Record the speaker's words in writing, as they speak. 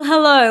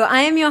Hello,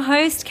 I am your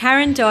host,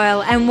 Karen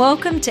Doyle, and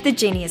welcome to the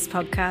Genius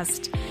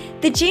Podcast.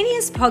 The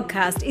Genius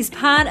Podcast is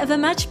part of a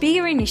much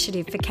bigger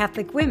initiative for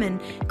Catholic women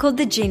called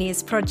the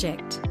Genius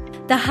Project.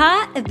 The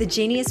heart of the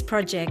Genius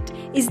Project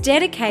is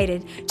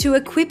dedicated to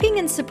equipping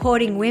and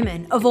supporting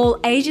women of all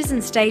ages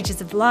and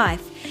stages of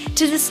life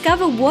to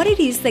discover what it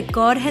is that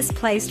God has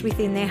placed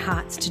within their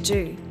hearts to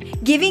do,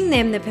 giving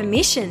them the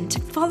permission to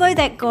follow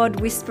that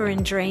God whisper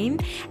and dream,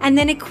 and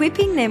then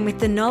equipping them with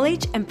the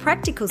knowledge and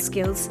practical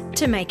skills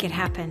to make it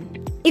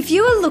happen. If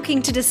you are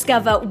looking to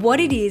discover what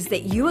it is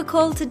that you are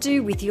called to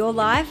do with your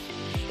life,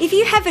 if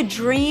you have a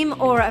dream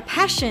or a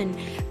passion,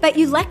 but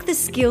you lack the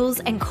skills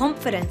and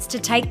confidence to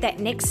take that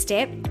next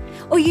step,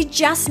 or you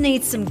just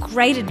need some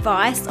great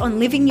advice on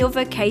living your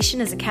vocation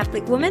as a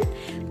Catholic woman,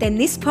 then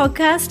this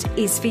podcast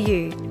is for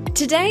you.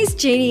 Today's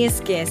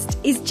Genius guest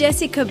is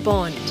Jessica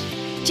Bond.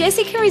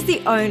 Jessica is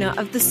the owner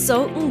of the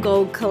Salt and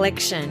Gold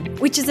Collection,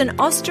 which is an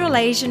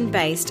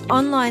Australasian-based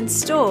online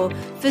store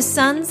for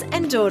sons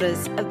and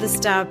daughters of the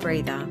Star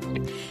Breather.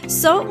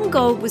 Salt and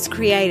Gold was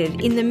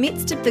created in the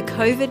midst of the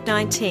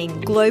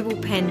COVID-19 global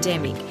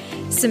pandemic,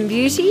 some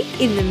beauty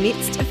in the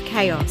midst of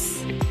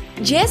chaos.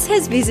 Jess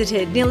has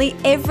visited nearly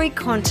every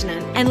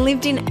continent and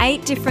lived in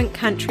 8 different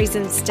countries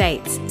and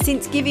states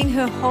since giving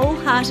her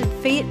wholehearted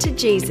fiat to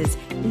Jesus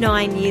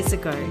 9 years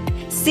ago.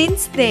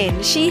 Since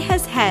then, she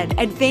has had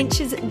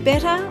adventures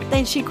better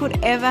than she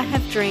could ever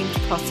have dreamed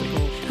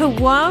possible. Her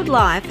wild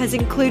life has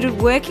included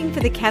working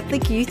for the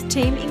Catholic Youth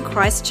Team in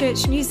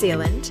Christchurch, New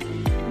Zealand,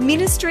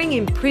 ministering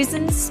in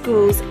prisons,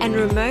 schools and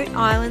remote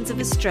islands of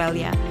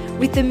Australia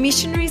with the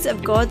Missionaries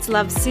of God's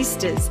Love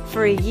Sisters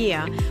for a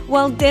year,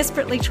 while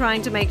desperately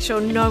trying to make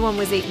sure no one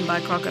was eaten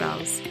by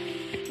crocodiles.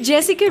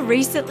 Jessica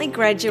recently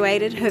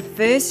graduated her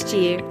first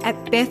year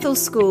at Bethel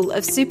School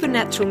of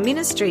Supernatural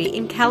Ministry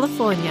in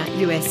California,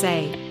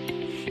 USA.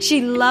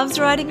 She loves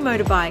riding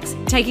motorbikes,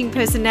 taking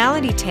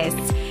personality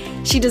tests.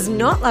 She does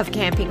not love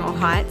camping or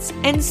heights,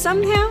 and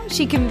somehow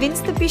she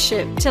convinced the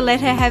bishop to let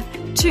her have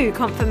 2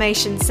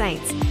 confirmation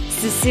saints,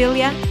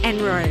 Cecilia and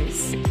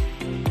Rose.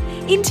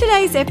 In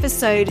today's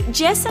episode,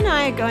 Jess and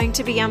I are going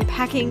to be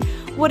unpacking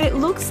what it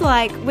looks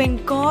like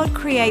when God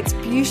creates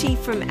beauty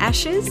from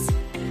ashes,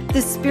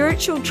 the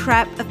spiritual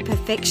trap of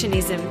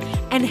perfectionism,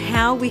 and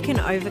how we can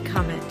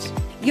overcome it.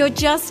 You're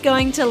just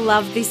going to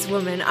love this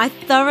woman. I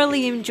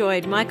thoroughly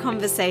enjoyed my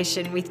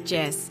conversation with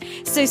Jess.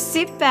 So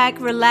sit back,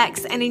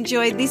 relax, and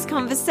enjoy this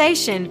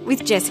conversation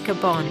with Jessica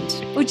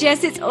Bond. Well,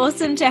 Jess, it's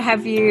awesome to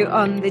have you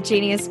on the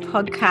Genius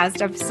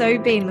Podcast. I've so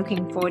been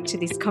looking forward to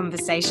this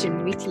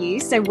conversation with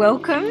you. So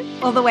welcome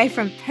all the way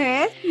from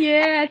Perth.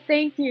 Yeah,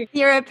 thank you.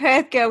 You're a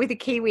Perth girl with a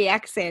Kiwi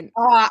accent.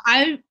 Oh,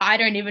 I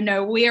don't even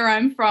know where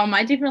I'm from.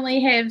 I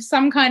definitely have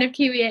some kind of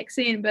Kiwi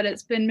accent, but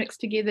it's been mixed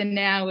together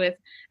now with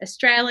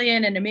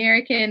Australian and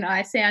American.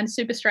 I sound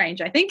super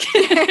strange, I think.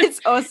 It's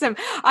awesome.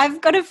 I've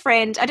got a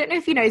friend, I don't know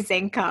if you know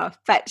Zenka,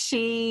 but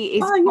she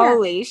is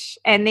Polish,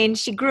 and then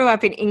she grew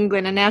up in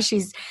England and now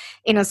she's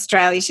in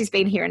Australia. She's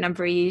been here a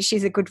number of years.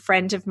 She's a good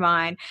friend of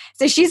mine.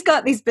 So she's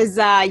got this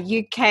bizarre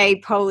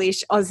UK,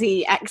 Polish,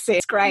 Aussie accent.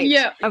 It's great.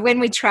 Yeah.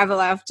 When we travel,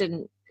 I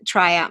often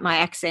try out my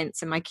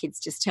accents and my kids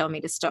just tell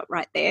me to stop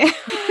right there.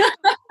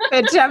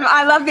 But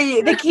I love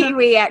the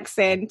Kiwi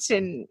accent,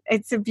 and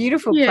it's a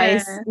beautiful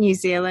place, New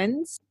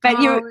Zealand. But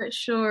it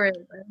sure is.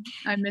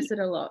 I miss it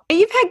a lot.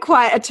 You've had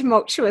quite a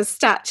tumultuous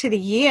start to the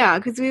year,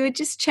 because we were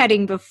just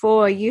chatting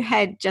before. You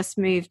had just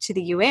moved to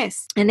the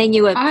US and then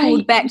you were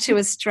pulled back to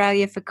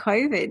Australia for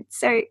COVID.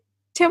 So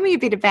tell me a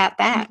bit about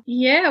that.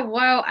 Yeah,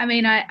 well, I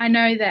mean, I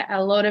know that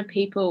a lot of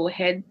people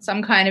had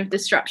some kind of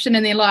disruption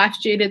in their life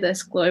due to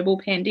this global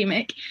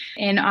pandemic.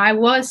 And I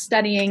was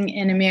studying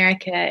in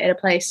America at a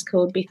place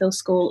called Bethel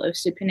School of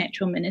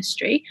Supernatural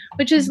Ministry,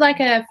 which is like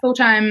a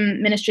full-time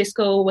ministry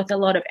school with a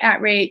lot of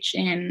outreach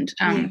and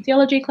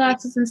theology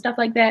classes and stuff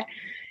like that.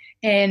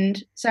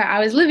 And so I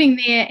was living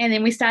there, and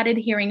then we started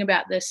hearing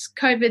about this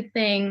COVID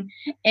thing,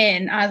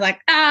 and I was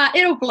like,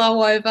 it'll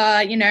blow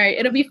over,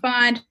 it'll be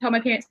fine. I told my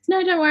parents,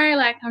 no, don't worry,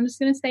 I'm just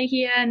going to stay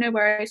here, no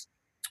worries.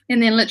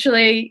 And then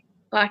literally,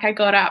 I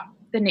got up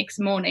the next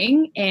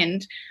morning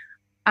and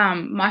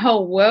my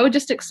whole world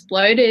just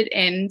exploded,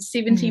 and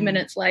 70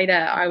 minutes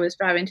later, I was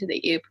driving to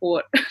the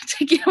airport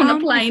to get on a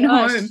plane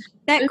home.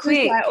 That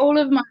quick. All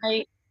of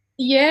my...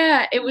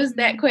 Yeah, it was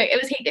that quick.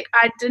 It was hectic.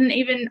 I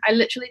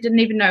literally didn't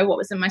even know what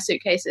was in my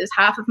suitcases.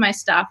 Half of my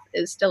stuff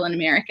is still in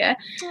America.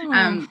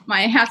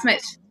 My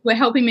housemates were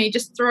helping me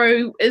just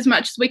throw as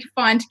much as we could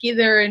find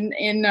together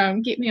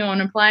and get me on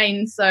a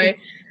plane. So,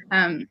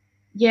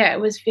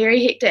 it was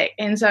very hectic.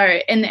 And so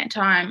in that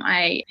time,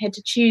 I had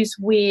to choose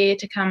where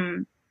to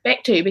come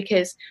back to,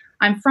 because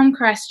I'm from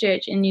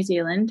Christchurch in New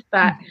Zealand,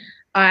 but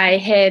I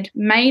had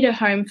made a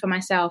home for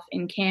myself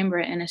in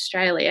Canberra in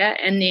Australia,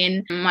 and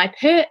then my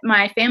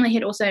family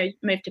had also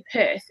moved to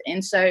Perth,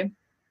 and so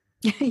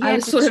I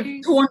was sort of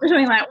torn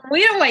between like,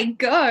 where do I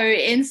go?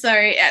 And so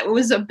it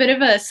was a bit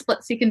of a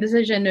split-second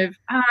decision of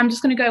I'm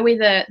just going to go where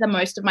the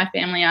most of my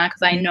family are,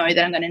 because I know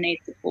that I'm going to need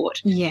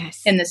support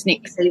in this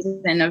next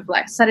season of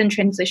like sudden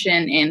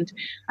transition. And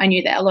I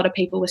knew that a lot of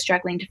people were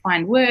struggling to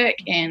find work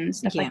and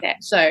stuff like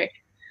that. So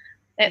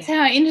that's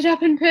how I ended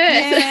up in Perth.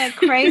 Yeah,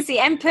 crazy.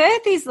 And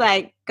Perth is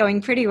like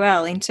going pretty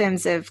well in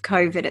terms of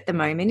COVID at the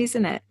moment,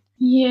 isn't it?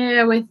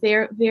 Yeah,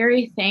 we're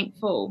very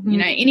thankful. You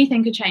know,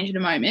 anything could change in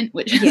a moment,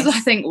 which is, I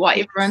think, what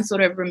everyone's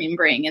sort of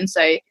remembering. And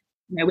so, you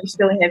know, we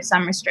still have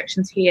some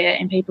restrictions here,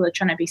 and people are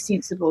trying to be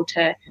sensible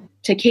to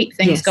keep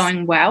things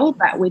going well.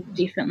 But we're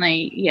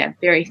definitely,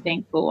 very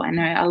thankful. I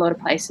know a lot of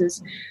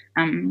places,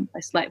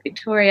 places like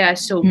Victoria, are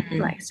still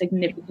like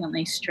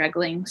significantly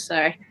struggling.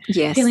 So,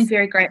 feeling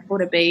very grateful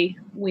to be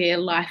where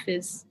life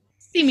is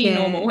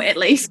semi-normal, at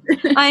least.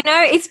 I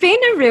know. It's been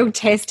a real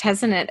test,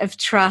 hasn't it, of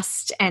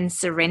trust and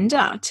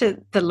surrender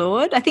to the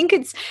Lord. I think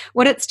it's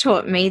what it's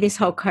taught me this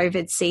whole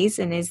COVID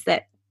season is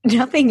that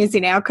nothing is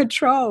in our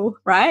control,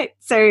 right?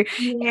 So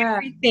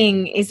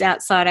everything is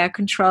outside our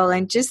control,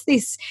 and just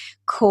this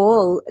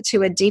call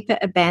to a deeper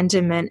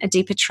abandonment, a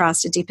deeper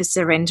trust, a deeper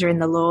surrender in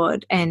the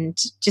Lord, and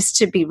just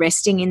to be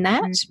resting in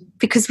that,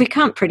 because we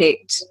can't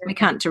predict, we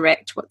can't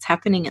direct what's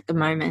happening at the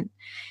moment.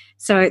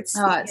 So it's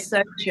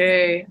so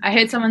true. I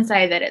heard someone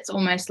say that it's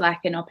almost like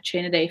an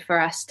opportunity for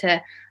us to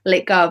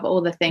let go of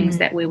all the things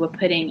that we were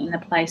putting in the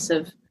place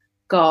of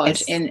God,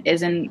 and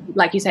as in,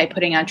 like you say,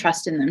 putting our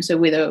trust in them. So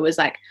whether it was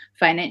like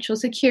financial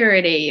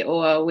security,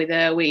 or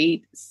whether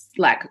we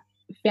like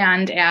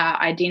found our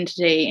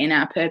identity and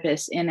our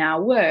purpose in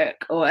our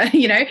work, or,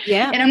 you know,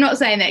 and I'm not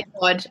saying that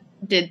God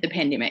did the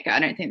pandemic. I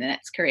don't think that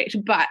that's correct,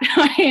 but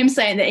I am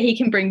saying that he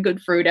can bring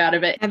good fruit out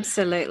of it.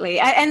 Absolutely.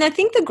 And I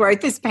think the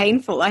growth is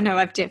painful. I know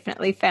I've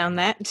definitely found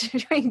that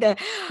during the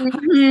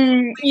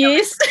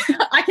yes.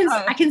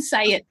 I can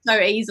say it so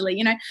easily,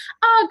 you know,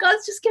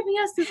 God's just giving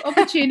us this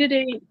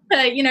opportunity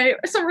to, you know,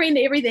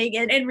 surrender everything,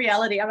 and in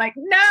reality I'm like,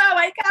 no,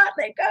 I can't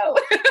let go.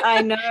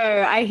 I know,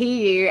 I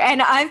hear you,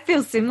 and I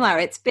feel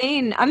similar.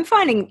 I'm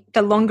finding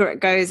the longer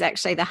it goes,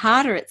 actually, the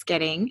harder it's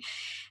getting.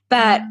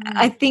 But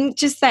I think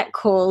just that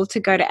call to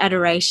go to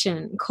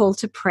adoration, call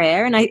to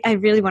prayer, and I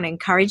really want to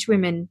encourage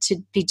women to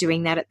be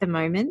doing that at the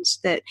moment,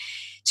 that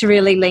to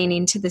really lean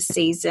into the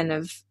season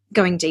of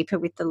going deeper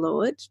with the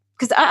Lord,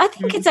 because I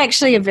think it's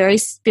actually a very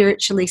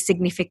spiritually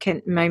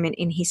significant moment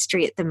in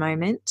history at the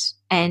moment,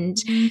 and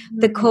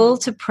the call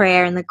to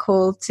prayer and the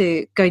call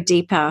to go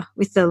deeper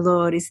with the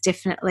Lord is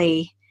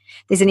definitely,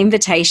 there's an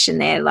invitation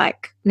there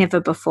like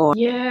never before.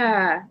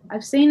 Yeah,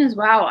 I've seen as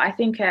well. I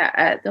think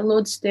the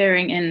Lord's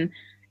stirring in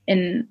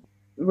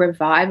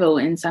revival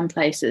in some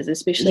places,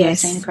 especially I've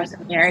seen across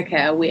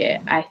America, where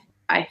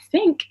I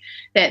think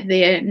that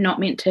they're not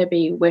meant to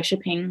be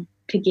worshipping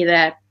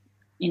together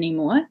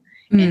anymore.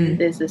 And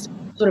there's this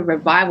sort of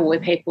revival where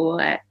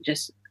people are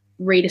just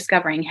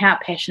rediscovering how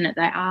passionate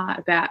they are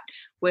about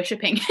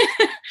worshipping.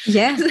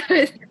 Yes,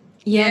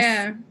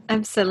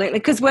 absolutely,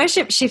 because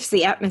worship shifts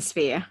the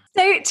atmosphere.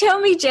 So tell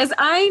me, Jess,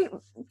 I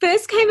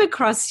first came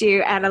across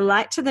you at a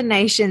Light to the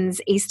Nations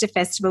Easter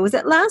Festival. Was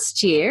it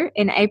last year?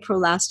 In April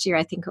last year,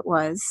 I think it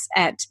was,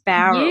 at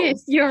Bowral.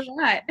 Yes, you're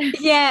right.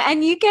 Yeah,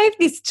 and you gave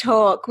this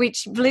talk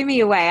which blew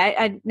me away.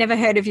 I'd never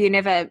heard of you,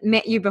 never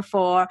met you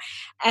before,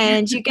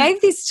 and you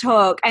gave this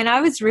talk and I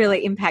was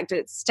really impacted.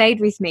 It stayed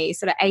with me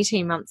sort of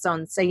 18 months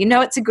on. So you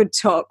know it's a good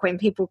talk when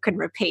people can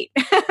repeat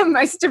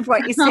most of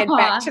what you said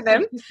back to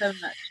them. Thank you so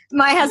much.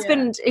 My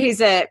husband,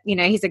 he's a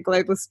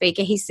global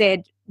speaker, he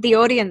said the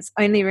audience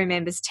only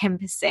remembers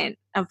 10%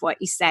 of what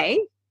you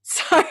say.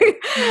 So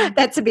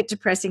that's a bit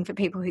depressing for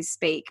people who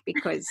speak,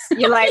 because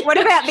you're like, what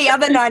about the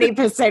other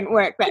 90%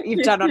 work that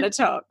you've done on a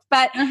talk?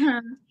 But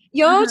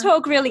your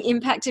talk really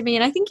impacted me,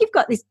 and I think you've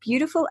got this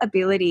beautiful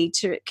ability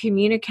to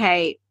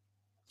communicate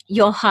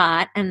your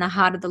heart and the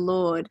heart of the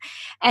Lord.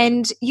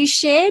 And you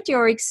shared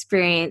your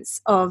experience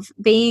of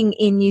being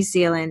in New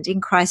Zealand, in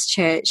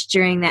Christchurch,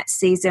 during that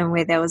season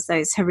where there was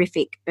those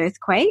horrific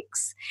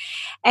earthquakes,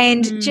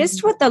 and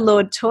just what the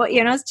Lord taught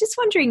you. And I was just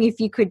wondering if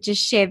you could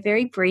just share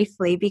very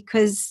briefly,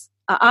 because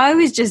I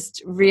was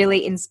just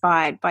really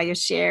inspired by your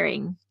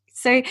sharing.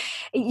 So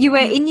you were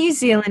in New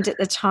Zealand at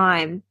the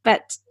time,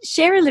 but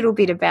share a little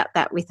bit about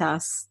that with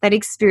us, that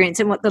experience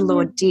and what the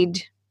Lord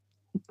did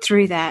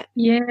through that.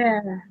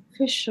 Yeah,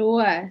 for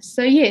sure.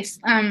 So yes,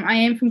 I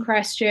am from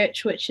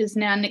Christchurch, which is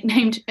now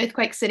nicknamed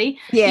Earthquake City.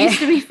 Yeah. Used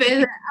to be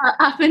further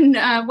up in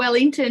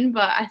Wellington,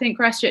 but I think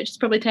Christchurch has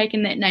probably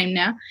taken that name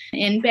now.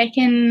 And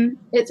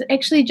it's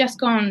actually just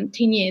gone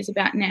 10 years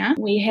about now.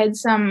 We had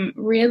some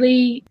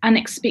really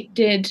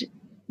unexpected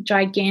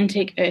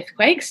gigantic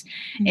earthquakes,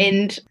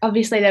 and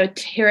obviously they were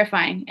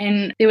terrifying.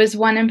 And there was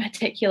one in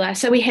particular.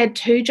 So we had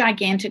two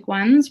gigantic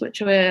ones, which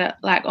were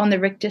like on the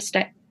Richter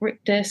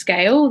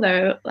scale,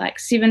 though, like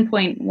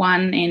 7.1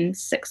 and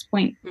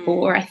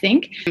 6.4, I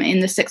think.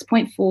 And the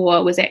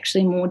 6.4 was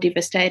actually more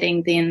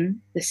devastating than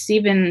the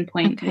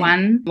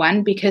 7.1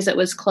 one, because it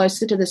was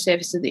closer to the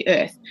surface of the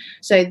earth.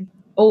 So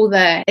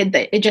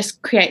it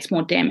just creates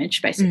more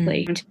damage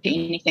basically to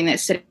anything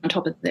that's sitting on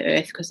top of the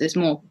earth, because there's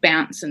more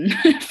bounce and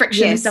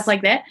friction and stuff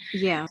like that.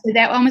 Yeah. So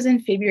that one was in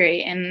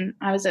February, and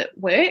I was at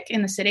work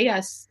in the city. I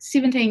was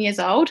 17 years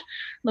old,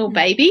 little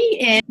baby,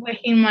 and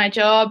working my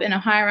job in a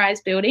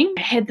high-rise building.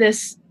 I had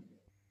this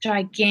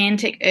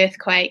gigantic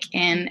earthquake,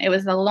 and it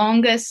was the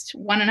longest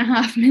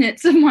 1.5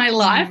 minutes of my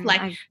life.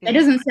 That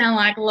doesn't sound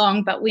like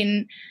long, but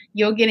when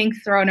you're getting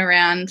thrown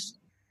around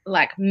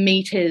like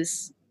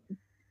meters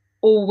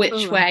all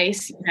which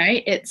ways,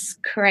 it's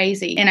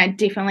crazy. And I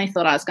definitely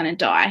thought I was going to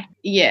die.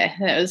 Yeah,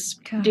 that was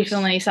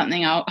definitely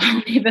something I'll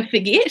never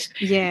forget.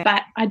 Yeah.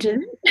 But I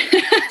didn't,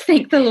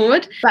 thank the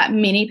Lord. But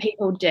many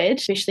people did,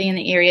 especially in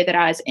the area that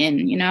I was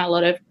in. A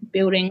lot of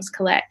buildings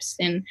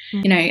collapsed, and,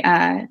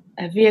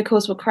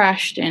 vehicles were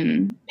crushed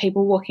and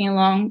people walking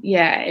along.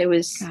 Yeah, it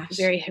was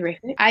very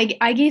horrific.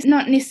 I guess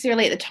not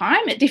necessarily at the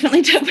time. It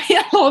definitely took me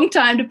a long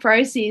time to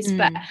process.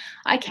 But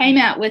I came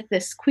out with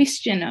this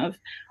question of,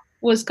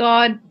 was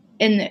God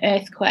in the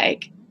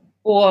earthquake,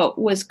 or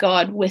was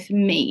God with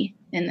me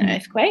in the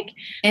earthquake?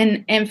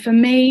 And for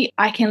me,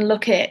 I can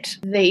look at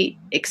the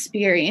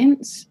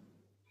experience,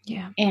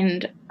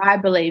 and I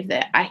believe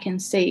that I can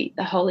see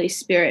the Holy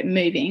Spirit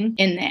moving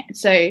in that.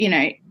 So,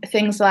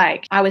 things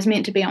like I was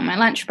meant to be on my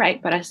lunch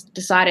break, but I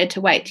decided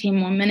to wait 10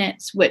 more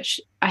minutes, which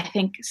I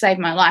think saved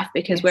my life,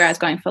 because where I was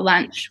going for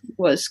lunch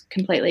was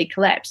completely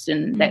collapsed,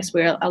 and that's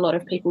where a lot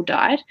of people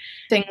died.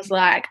 Things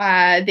like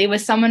there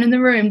was someone in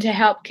the room to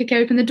help kick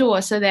open the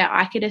door so that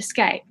I could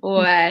escape,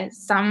 or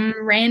some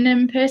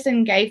random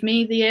person gave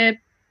me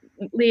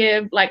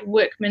their like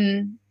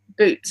workman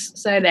boots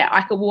so that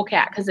I could walk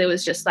out, because there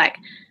was just like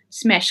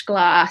smashed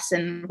glass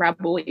and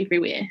rubble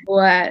everywhere.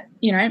 Or,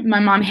 my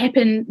mum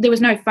there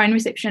was no phone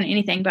reception or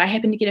anything, but I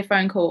happened to get a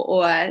phone call,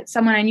 or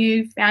someone I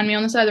knew found me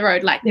on the side of the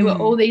road. Like, there were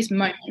all these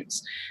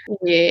moments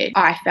where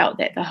I felt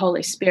that the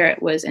Holy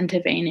Spirit was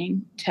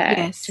intervening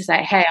to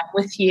say, hey, I'm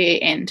with you,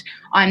 and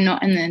I'm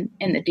not in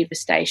the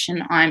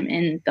devastation. I'm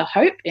in the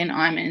hope, and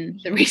I'm in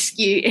the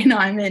rescue, and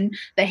I'm in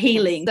the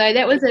healing. So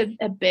that was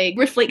a big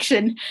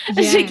reflection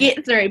to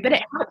get through, but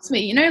it helps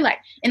me,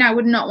 and I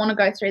would not want to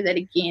go through that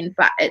again,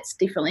 but it's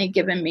definitely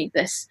given me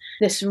this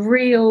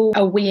real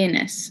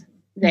awareness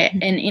that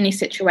in any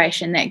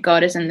situation that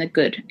God is in the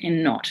good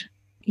and not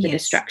the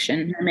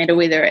destruction, no matter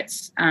whether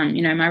it's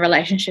my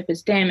relationship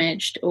is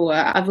damaged, or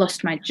I've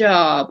lost my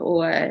job,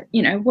 or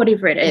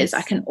whatever it is.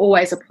 I can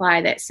always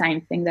apply that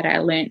same thing that I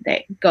learned,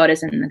 that God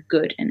is in the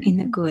good. In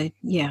the good,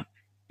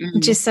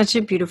 just such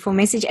a beautiful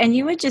message. And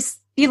you were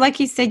like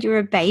you said, you were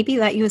a baby,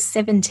 like you were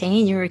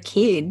 17, you were a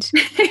kid.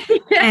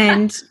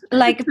 And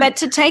but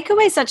to take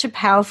away such a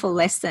powerful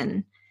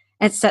lesson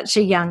at such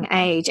a young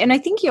age. And I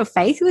think your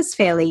faith was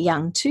fairly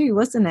young too,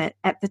 wasn't it,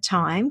 at the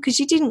time? Because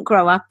you didn't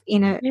grow up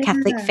in a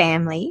Catholic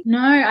family. No,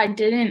 I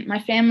didn't. My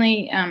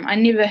family, I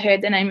never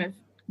heard the name of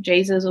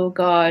Jesus or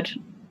God,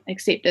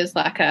 except as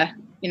like a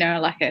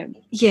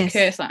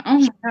curse, like, oh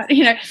my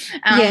God,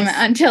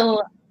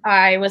 until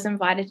I was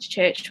invited to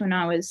church when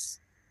I was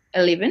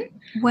 11.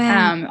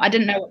 Wow. I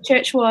didn't know what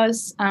church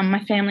was.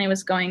 My family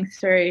was going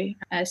through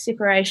a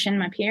separation,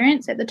 my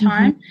parents at the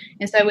time,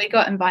 and so we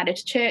got invited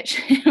to church,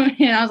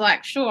 and I was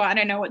like, sure, I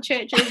don't know what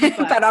church is,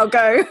 but I'll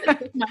go.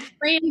 My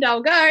friend,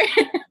 I'll go.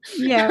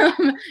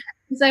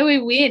 So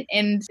we went,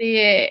 and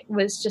there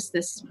was just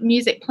this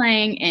music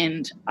playing,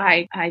 and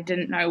I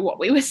didn't know what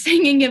we were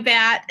singing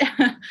about.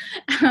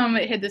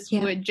 It had this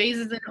word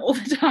Jesus in it all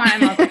the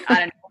time. I was like, I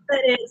don't know what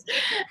that is.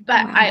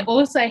 But I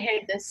also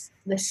had this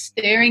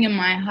stirring in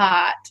my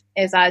heart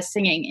as I was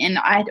singing, and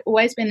I'd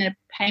always been a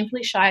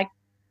painfully shy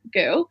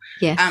girl.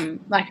 Yes.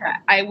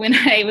 When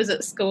I was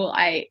at school,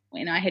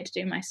 when I had to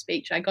do my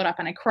speech, I got up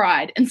and I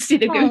cried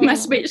instead of giving my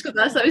speech, because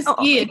I was so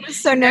scared.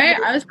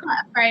 I was quite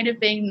afraid of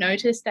being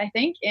noticed, I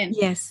think. And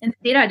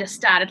instead I just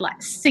started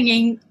like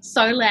singing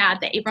so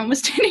loud that everyone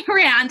was turning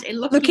around and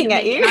looking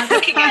at you. I was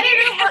like, I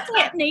don't know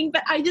what's happening,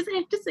 but I just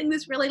have to sing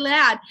this really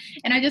loud.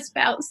 And I just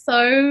felt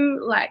so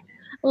like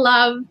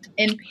loved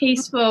and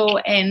peaceful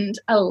and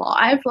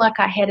alive, like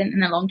I hadn't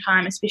in a long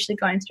time, especially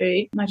going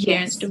through my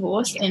parents'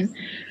 divorce.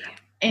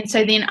 And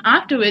so then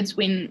afterwards,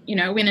 when,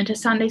 went into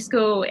Sunday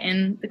school,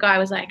 and the guy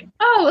was like,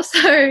 oh,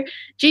 so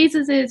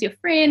Jesus is your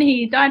friend.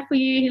 He died for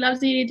you. He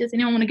loves you. Does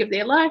anyone want to give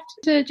their life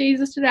to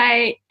Jesus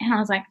today? And I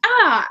was like,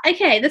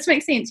 okay, this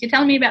makes sense. You're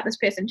telling me about this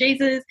person,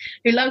 Jesus,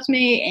 who loves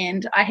me,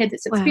 and I had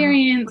this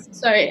experience,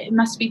 so it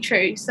must be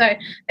true. So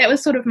that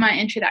was sort of my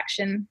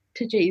introduction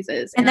to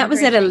Jesus. And that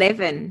was at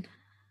 11?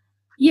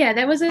 Yeah,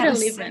 that was at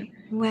 11.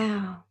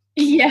 Wow.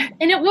 Yeah,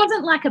 and it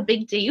wasn't like a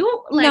big deal.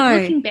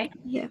 Looking back,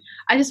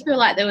 I just feel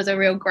like there was a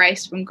real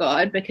grace from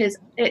God, because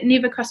it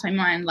never crossed my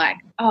mind like,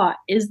 oh,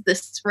 is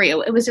this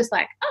real? It was just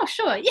like, oh,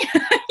 sure, yeah,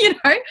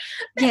 that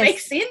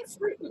makes sense.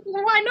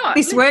 Why not?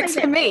 This works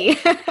for me.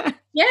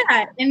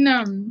 Yeah,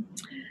 and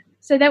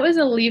so that was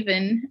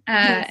 11,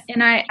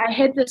 and I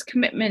had this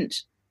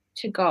commitment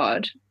to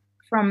God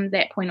from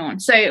that point on.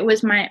 So it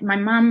was my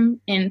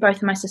mum and both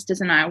of my sisters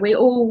and I, we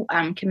all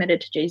committed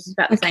to Jesus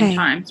about the same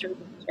time through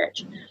the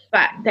church.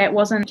 But that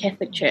wasn't a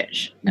Catholic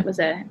church. It was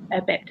a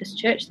Baptist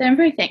church that I'm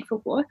very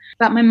thankful for.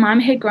 But my mum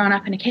had grown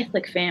up in a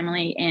Catholic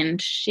family,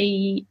 and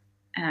she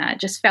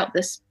just felt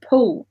this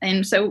pull.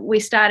 And so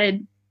we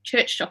started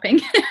church shopping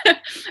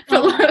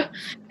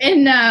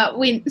and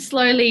went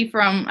slowly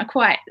from a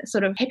quite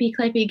sort of happy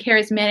clappy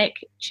charismatic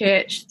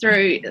church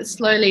through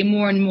slowly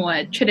more and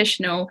more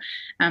traditional.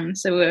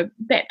 So we were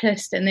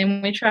Baptist, and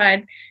then we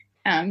tried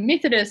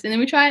Methodist, and then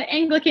we tried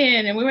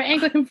Anglican, and we were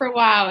Anglican for a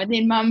while, and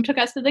then Mum took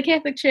us to the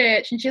Catholic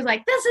church, and she was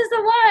like, this is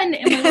the one,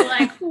 and we were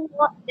like,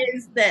 what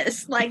is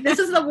this? Like, this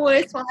is the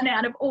worst one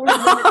out of all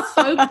of them. It's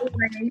so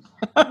boring.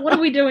 What are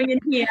we doing in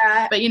here?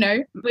 But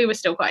we were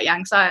still quite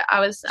young, so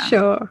I was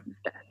sure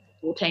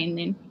 14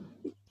 then.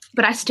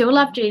 But I still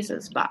love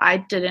Jesus, but I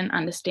didn't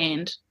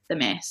understand the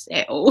Mass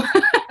at all.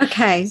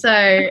 Okay. So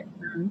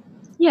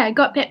I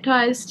got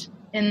baptized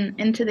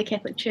into the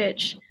Catholic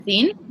Church.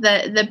 Then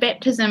the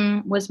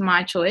baptism was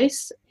my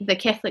choice. The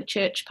Catholic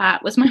Church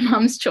part was my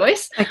mum's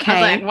choice. Okay. I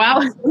was like,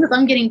 wow,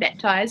 I'm getting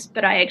baptized,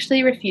 but I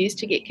actually refused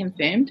to get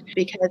confirmed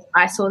because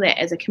I saw that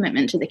as a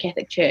commitment to the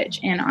Catholic Church,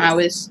 and I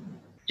was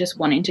just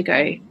wanting to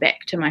go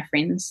back to my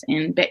friends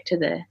and back to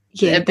the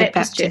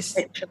Baptist church,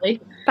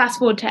 actually. Fast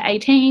forward to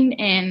 18,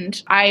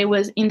 and I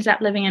ended up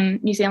living in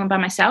New Zealand by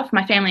myself.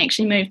 My family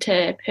actually moved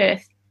to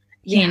Perth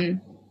then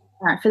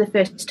for the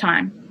first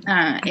time.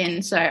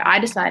 And so I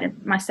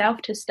decided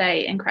myself to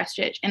stay in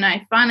Christchurch, and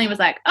I finally was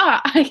like,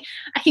 I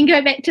can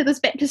go back to this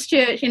Baptist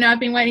church. I've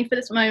been waiting for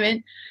this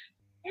moment.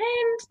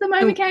 And the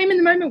moment came and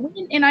the moment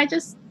went, and I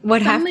just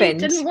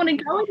didn't want to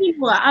go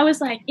anymore. I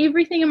was like,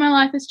 everything in my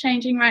life is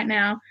changing right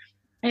now,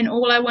 and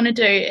all I want to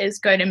do is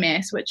go to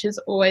Mass, which has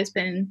always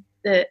been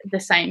the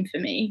same for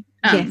me.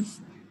 Yes.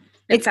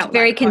 It's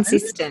very like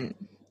consistent.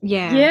 home.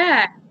 Yeah.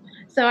 Yeah.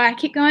 So I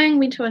kept going,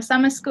 went to a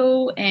summer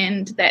school,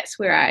 and that's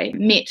where I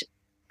met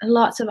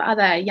lots of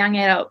other young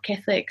adult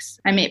Catholics.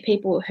 I met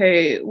people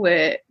who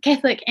were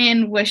Catholic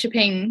and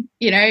worshipping,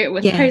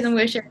 with praise and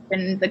worship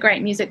and the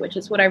great music, which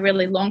is what I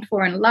really longed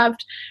for and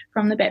loved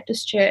from the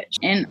Baptist church,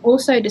 and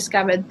also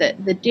discovered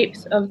that the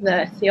depth of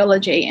the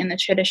theology and the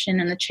tradition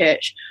in the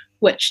church,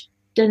 which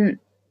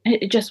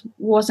it just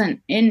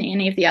wasn't in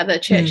any of the other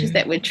churches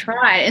that we'd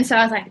tried. And so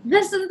I was like,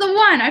 this is the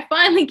one. I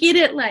finally get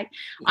it. Like,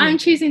 I'm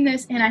choosing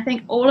this. And I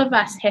think all of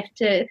us have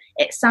to,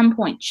 at some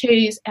point,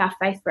 choose our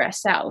faith for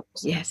ourselves.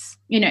 Yes.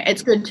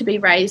 It's good to be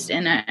raised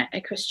in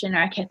a Christian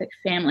or a Catholic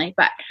family,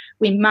 but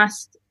we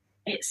must,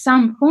 at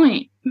some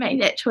point, make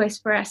that choice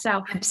for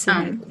ourselves.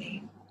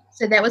 Absolutely.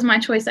 So that was my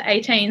choice at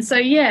 18. So,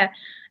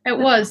 it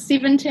was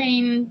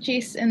 17,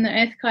 Jess and the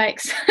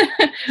earthquakes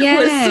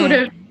was sort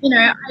of,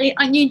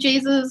 I knew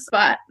Jesus,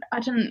 but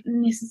I didn't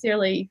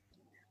necessarily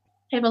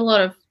have a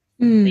lot of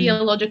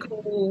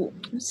theological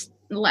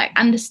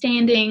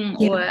understanding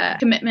or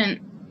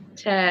commitment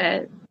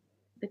to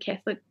the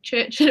Catholic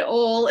Church at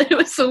all. It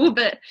was all a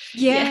bit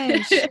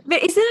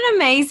But isn't it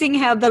amazing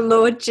how the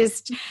Lord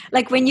just,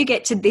 when you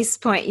get to this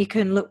point, you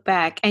can look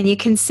back and you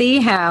can see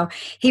how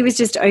he was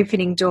just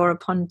opening door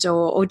upon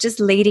door, or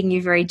just leading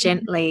you very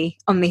gently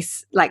on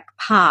this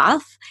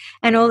path,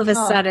 and all of a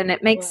sudden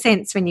it makes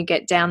sense when you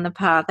get down the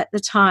path. At the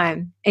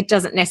time it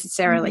doesn't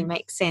necessarily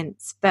make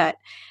sense, but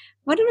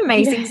what an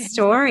amazing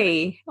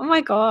story. Oh,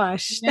 my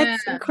gosh.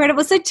 That's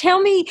incredible. So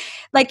tell me,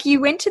 you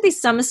went to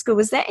this summer school.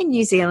 Was that in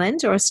New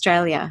Zealand or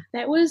Australia?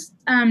 That was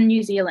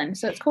New Zealand.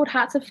 So it's called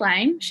Hearts of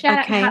Flame. Shout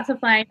out to Hearts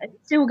of Flame.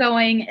 It's still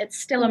going. It's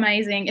still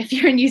amazing. If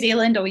you're in New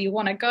Zealand or you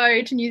want to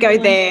go to New Zealand.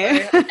 Go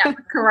there.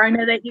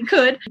 Corona that you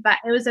could. But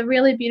it was a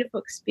really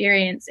beautiful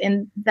experience,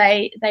 and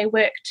they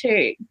work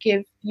to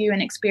give you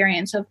an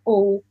experience of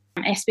all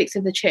aspects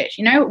of the church.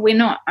 We're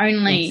not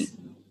only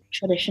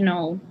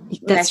traditional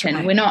Latin.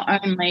 Right. We're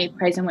not only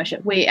praise and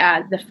worship. We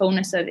are the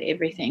fullness of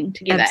everything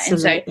together.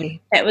 Absolutely. And so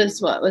that was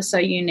what was so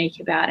unique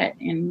about it,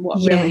 and what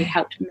really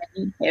helped me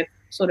have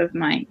sort of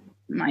my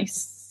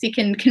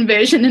second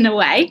conversion in a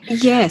way.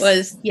 Yes.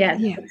 Was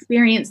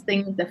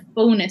experiencing the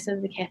fullness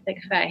of the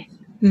Catholic faith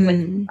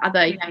with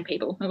other young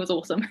people. It was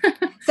awesome.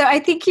 So I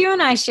think you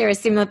and I share a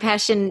similar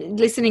passion,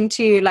 listening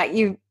to you.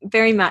 You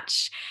very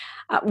much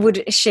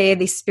would share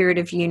this spirit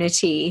of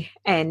unity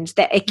and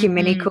that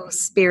ecumenical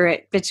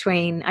spirit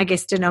between, I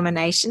guess,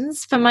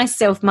 denominations. For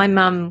myself, my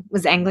mum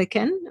was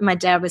Anglican and my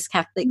dad was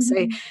Catholic,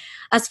 so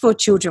us 4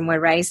 children were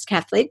raised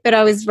Catholic, but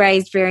I was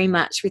raised very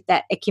much with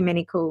that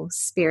ecumenical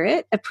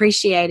spirit,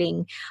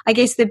 appreciating, I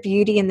guess, the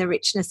beauty and the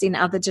richness in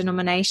other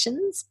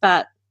denominations,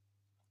 but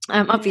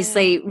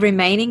obviously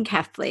remaining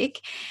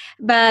Catholic.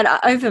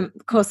 But over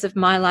the course of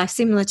my life,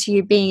 similar to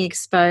you, being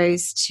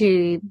exposed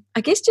to,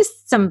 I guess,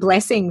 just some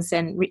blessings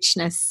and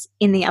richness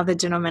in the other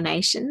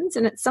denominations.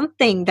 And it's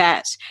something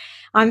that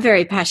I'm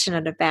very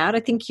passionate about. I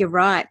think you're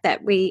right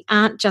that we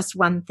aren't just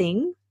one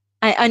thing.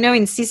 I know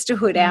in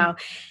sisterhood our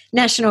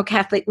National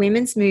Catholic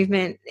Women's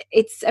Movement,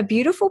 it's a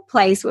beautiful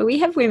place where we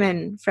have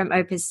women from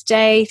Opus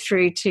Dei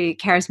through to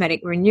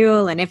Charismatic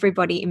Renewal and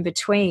everybody in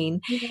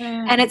between.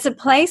 Yeah. And it's a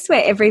place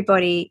where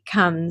everybody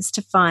comes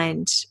to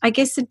find, I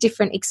guess, a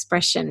different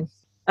expression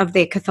of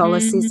their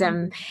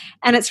Catholicism.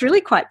 And it's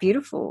really quite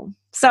beautiful.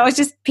 So I was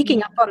just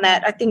picking up on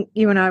that. I think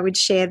you and I would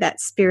share that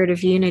spirit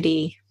of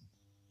unity.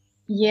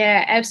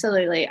 Yeah,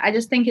 absolutely. I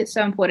just think it's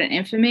so important.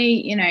 And for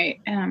me, you know,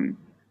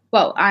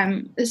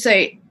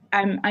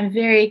 I'm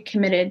very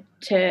committed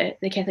to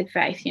the Catholic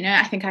faith. You know,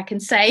 I think I can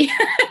say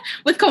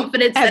with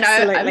confidence that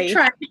I'm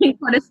trying to be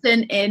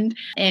Protestant and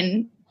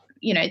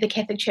you know, the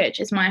Catholic Church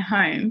is my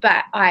home.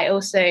 But I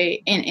also,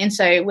 and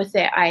so with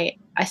that, I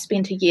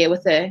spent a year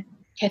with a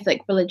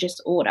Catholic religious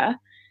order.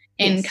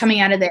 And coming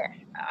out of that,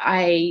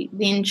 I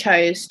then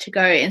chose to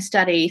go and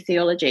study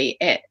theology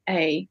at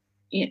a,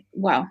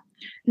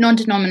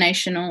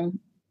 non-denominational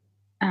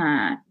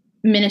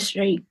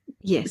ministry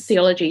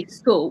theology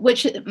school,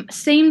 which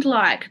seemed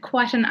like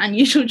quite an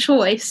unusual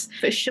choice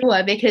for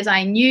sure, because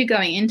I knew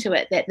going into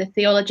it that the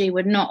theology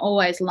would not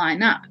always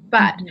line up.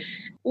 But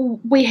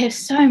we have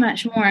so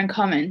much more in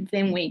common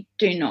than we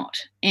do not.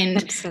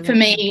 And for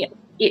me,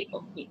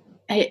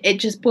 it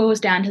just boils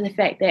down to the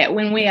fact that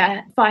when we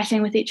are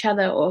fighting with each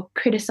other or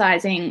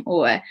criticizing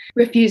or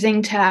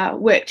refusing to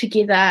work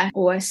together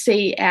or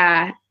see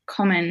our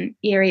common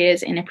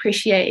areas and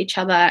appreciate each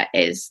other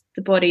as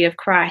the body of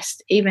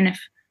Christ, even if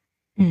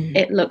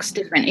it looks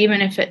different, even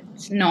if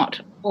it's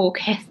not all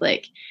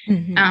Catholic,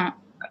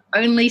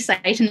 only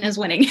Satan is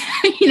winning.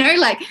 You know,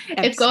 like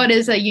Absolutely. If God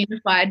is a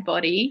unified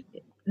body,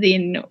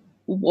 then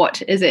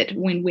what is it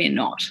when we're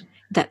not?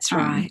 That's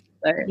right.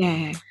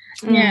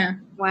 Yeah.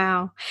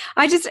 Wow.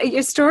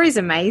 Your story is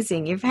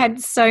amazing. You've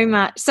had so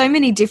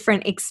many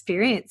different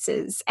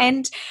experiences.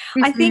 And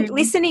I think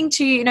listening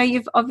to you,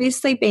 you've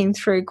obviously been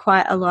through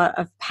quite a lot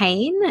of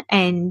pain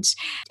and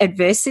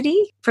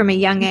adversity from a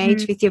young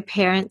age with your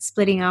parents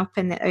splitting up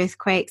and the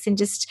earthquakes and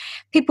just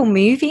people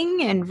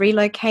moving and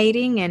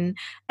relocating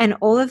and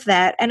all of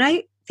that. And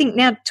I think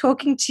now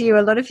talking to you,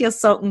 a lot of your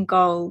Salt and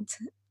Gold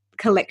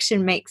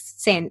collection makes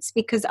sense,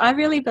 because I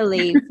really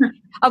believe,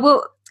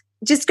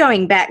 just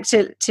going back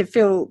to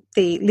fill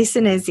the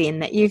listeners in,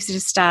 that you've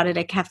just started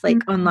a Catholic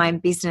online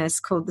business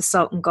called the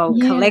Salt and Gold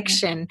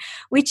Collection,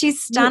 which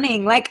is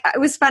stunning. Like, it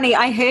was funny,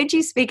 I heard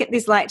you speak at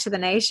this Light to the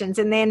Nations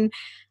and then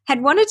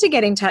had wanted to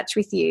get in touch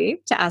with you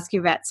to ask you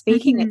about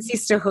speaking at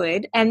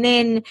Sisterhood. And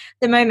then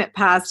the moment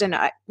passed and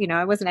I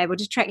wasn't able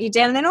to track you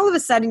down. And then all of a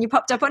sudden you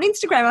popped up on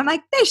Instagram. I'm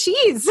like, there she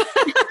is.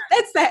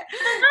 That's that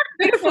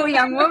beautiful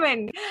young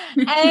woman.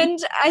 And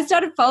I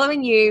started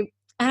following you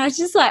and I was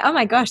just like, oh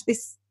my gosh,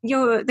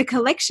 the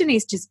collection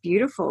is just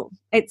beautiful.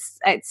 It's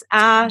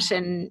art,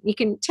 and you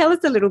can tell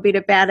us a little bit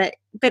about it.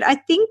 But I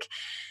think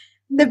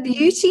the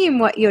beauty in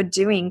what you're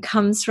doing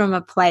comes from a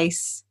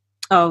place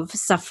of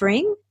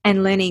suffering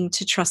and learning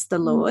to trust the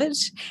Lord.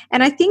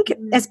 And I think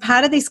as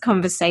part of this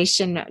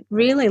conversation, I'd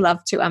really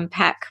love to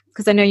unpack,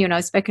 because I know you and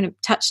I have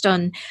touched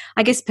on,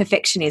 I guess,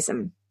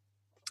 perfectionism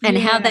and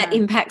how that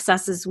impacts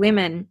us as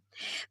women.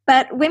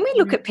 But when we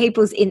look at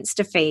people's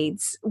Insta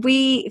feeds,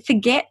 we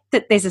forget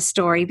that there's a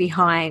story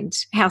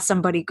behind how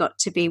somebody got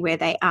to be where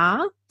they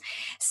are.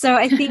 So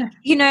I think,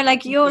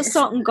 like your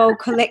Salt and Gold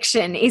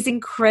collection is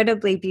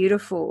incredibly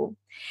beautiful.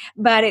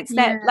 But it's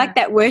like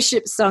that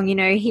worship song,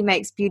 he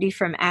makes beauty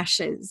from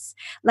ashes.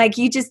 Like,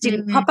 you just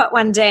didn't pop up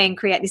one day and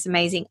create this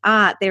amazing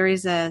art. There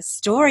is a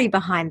story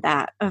behind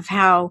that of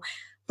how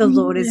the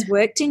Lord has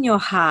worked in your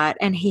heart,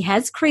 and he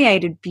has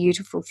created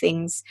beautiful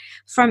things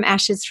from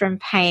ashes, from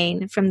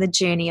pain, from the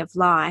journey of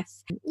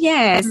life.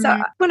 So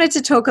I wanted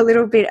to talk a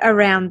little bit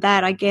around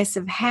that, I guess,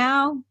 of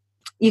how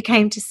you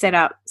came to set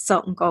up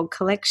Salt and Gold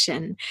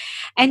Collection,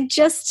 and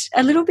just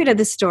a little bit of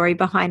the story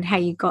behind how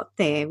you got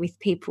there with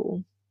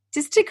people,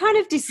 just to kind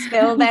of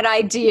dispel that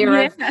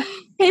idea of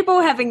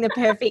people having the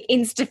perfect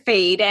Insta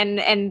feed and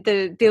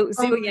the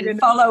zillion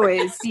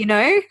followers,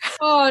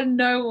 Oh,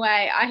 no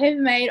way. I have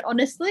made,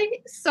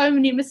 honestly, so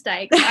many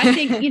mistakes. I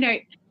think,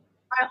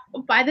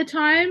 by the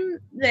time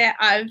that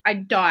I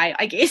die,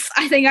 I guess,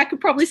 I think I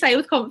could probably say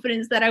with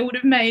confidence that I would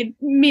have made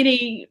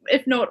many,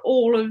 if not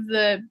all, of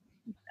the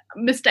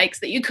mistakes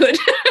that you could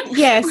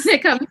when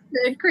it comes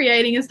to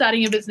creating and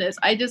starting a business.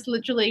 I just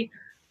literally...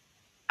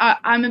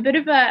 I'm a bit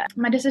of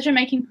my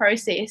decision-making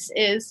process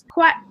is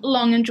quite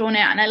long and drawn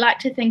out, and I like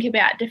to think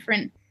about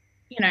different,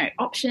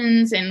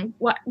 options and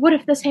what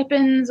if this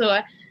happens,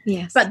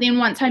 but then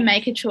once I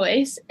make a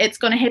choice, it's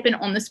going to happen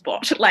on the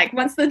spot. Like,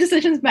 once the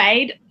decision's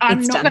made,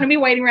 I'm not going to be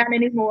waiting around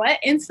anymore.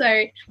 And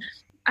so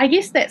I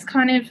guess that's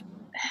kind of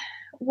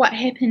what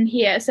happened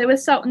here. So with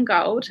Salt and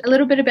Gold, a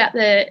little bit about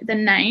the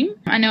name.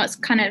 I know it's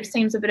kind of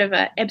seems a bit of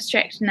an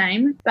abstract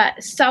name,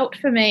 but salt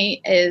for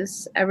me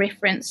is a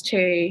reference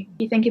to,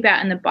 you think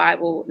about in the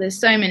Bible, there's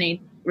so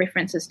many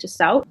references to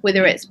salt,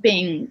 whether it's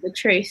being the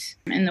truth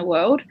in the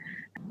world,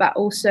 but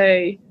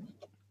also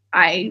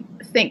I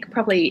think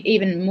probably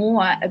even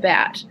more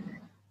about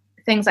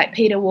things like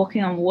Peter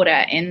walking on water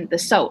and the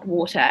salt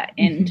water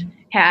and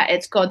how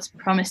it's God's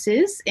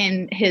promises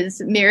and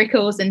his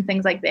miracles and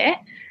things like that.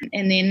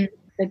 And then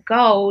the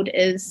gold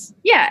is,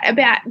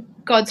 about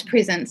God's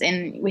presence,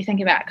 and we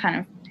think about kind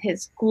of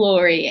his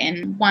glory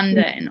and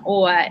wonder and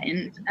awe,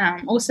 and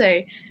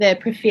also the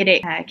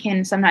prophetic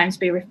can sometimes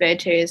be referred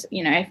to as,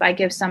 if I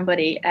give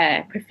somebody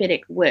a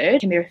prophetic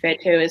word, can be referred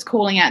to as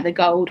calling out the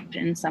gold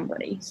in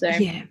somebody. So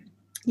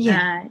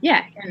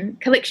and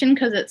collection,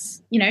 because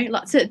it's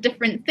lots of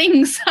different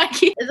things.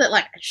 Like, is it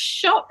like a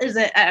shop? Is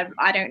it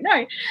I don't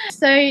know.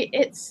 So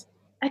it's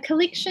a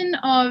collection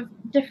of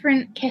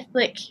different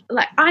Catholic,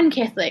 like I'm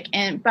Catholic,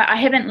 but I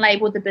haven't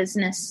labelled the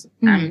business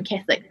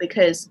Catholic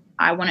because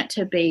I want it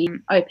to be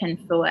open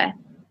for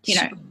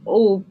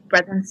all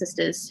brothers and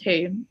sisters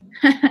who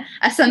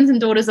are sons and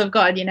daughters of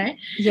God,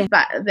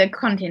 but the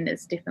content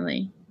is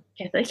definitely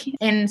Catholic.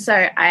 And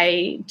so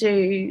I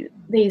do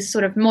these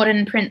sort of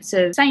modern prints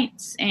of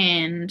saints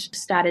and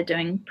started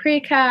doing prayer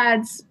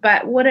cards.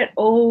 But what it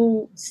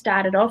all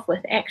started off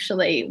with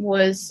actually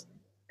was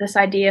this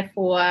idea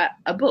for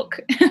a book.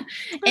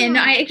 And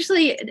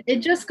it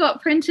just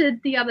got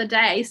printed the other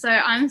day, so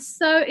I'm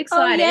so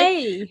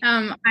excited.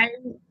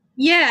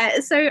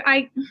 So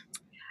I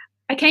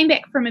came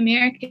back from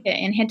America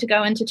and had to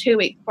go into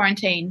 2-week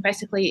quarantine,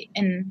 basically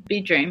in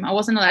bedroom. I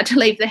wasn't allowed to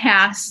leave the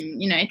house.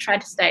 I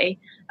tried to stay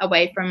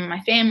away from my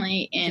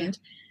family, and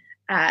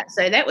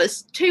so that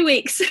was 2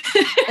 weeks.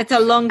 It's a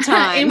long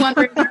time. In one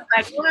room, I was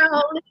like,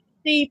 well, let's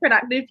be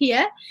productive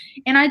here.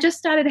 And I just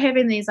started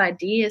having these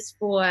ideas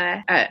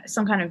for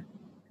some kind of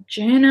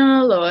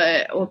journal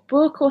or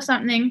book or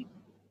something.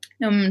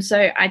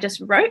 So I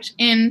just wrote,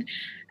 and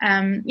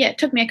it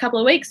took me a couple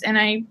of weeks, and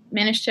I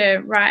managed to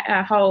write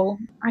a whole,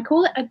 I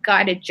call it a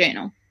guided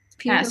journal.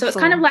 So it's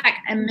kind of like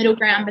a middle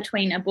ground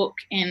between a book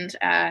and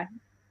a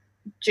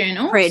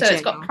journal.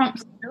 It's got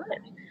prompts to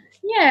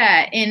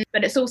it.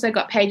 But it's also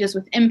got pages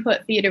with input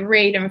for you to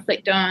read and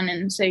reflect on,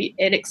 and so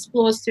it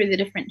explores through the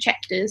different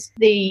chapters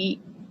the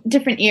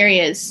different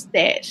areas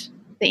that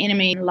the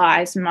enemy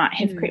lies might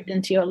have crept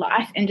into your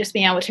life, and just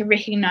being able to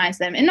recognize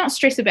them and not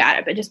stress about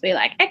it, but just be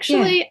like,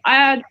 actually,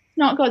 it's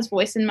not God's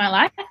voice in my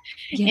life.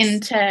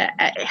 And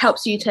it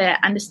helps you to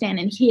understand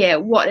and hear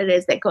what it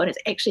is that God is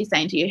actually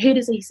saying to you. Who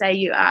does he say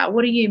you are?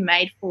 What are you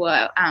made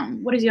for?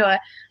 What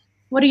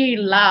do you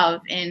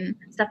love, and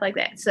stuff like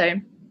that. So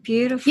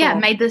beautiful. I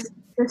made this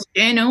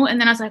journal,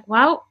 and then I was like,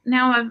 well,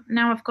 now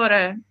I've got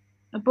a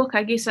book.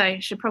 I guess I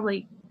should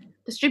probably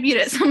distribute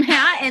it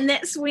somehow. And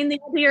that's when the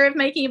idea of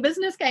making a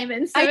business came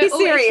in. So are you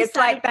serious?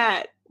 Like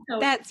that?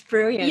 That's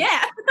brilliant.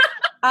 Yeah.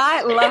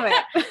 I love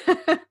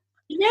it.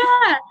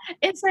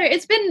 And so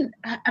it's been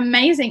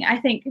amazing, I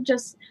think,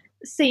 just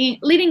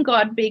letting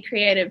God be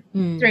creative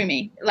through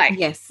me. Like,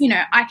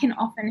 I can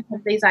often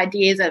have these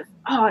ideas of,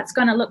 it's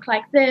going to look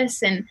like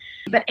this,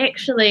 but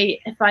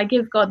actually, if I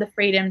give God the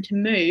freedom to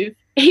move,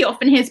 he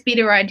often has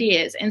better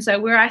ideas. And so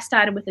where I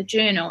started with a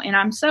journal, and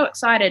I'm so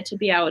excited to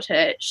be able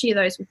to share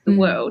those with the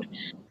world.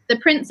 The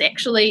prints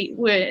actually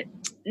were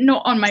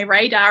not on my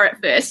radar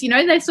at first.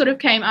 They sort of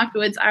came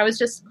afterwards. I was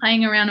just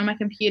playing around on my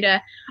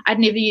computer. I'd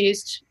never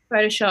used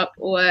Photoshop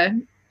or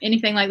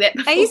anything like that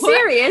before. Are you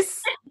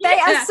serious? They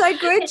are so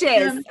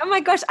gorgeous. Oh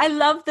my gosh, I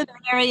love the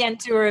Mary Ann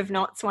Tour of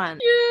Knots one.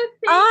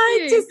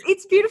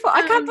 It's beautiful.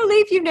 I can't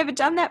believe you've never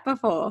done that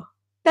before.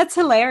 That's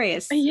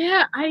hilarious.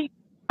 I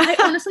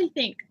honestly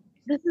think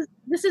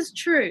this is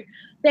true,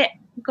 that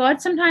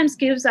God sometimes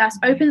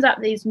opens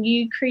up these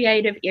new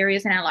creative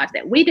areas in our life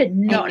that we did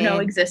not know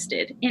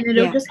existed, and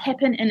it'll just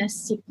happen in a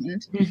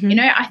second.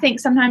 I think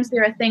sometimes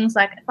there are things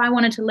like, if I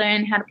wanted to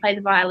learn how to play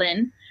the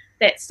violin,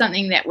 that's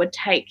something that would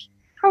take,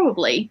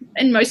 probably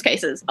in most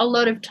cases, a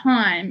lot of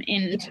time,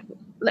 and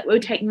it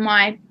would take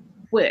my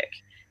work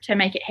to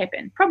make it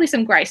happen. Probably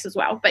some grace as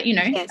well, but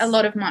a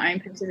lot of my own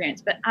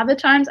perseverance. But other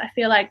times I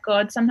feel like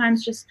God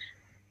sometimes just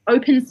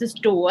opens this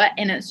door,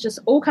 and it's just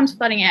all comes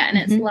flooding out, and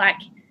it's like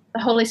the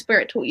Holy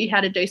Spirit taught you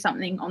how to do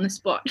something on the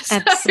spot.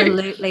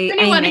 Absolutely. So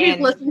anyone who's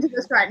listening to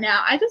this right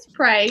now, I just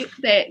pray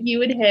that you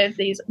would have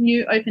these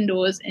new open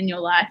doors in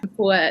your life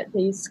for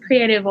these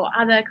creative or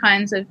other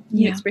kinds of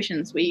new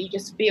expressions where you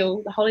just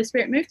feel the Holy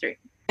Spirit move through.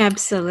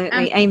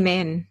 Absolutely.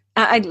 Amen.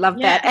 I love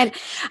that.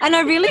 And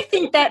I really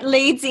think that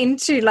leads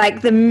into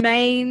like the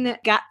main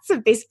guts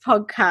of this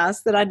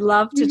podcast that I'd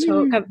love to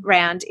talk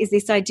around, is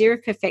this idea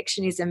of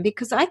perfectionism,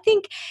 because I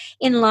think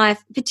in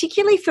life,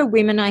 particularly for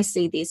women, I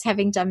see this,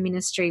 having done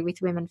ministry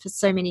with women for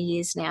so many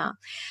years now,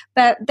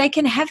 but they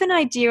can have an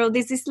idea, or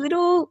there's this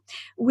little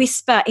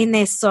whisper in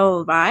their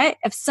soul, right,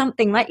 of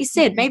something, like you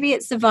said, maybe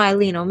it's the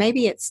violin, or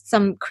maybe it's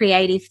some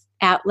creative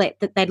outlet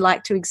that they'd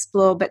like to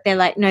explore, but they're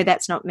like, no,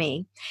 that's not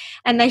me.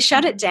 And they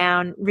shut it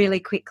down really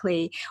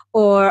quickly,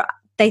 or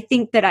they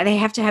think that they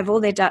have to have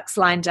all their ducks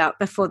lined up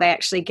before they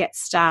actually get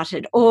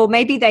started. Or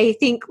maybe they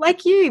think,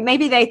 like you,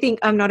 maybe they think,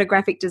 I'm not a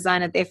graphic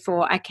designer,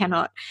 therefore I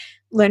cannot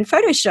learn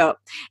Photoshop.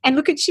 And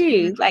look at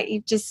you, like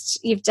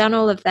you've done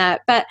all of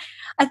that. But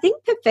I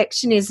think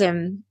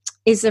perfectionism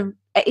is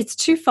it's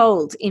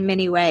twofold in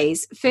many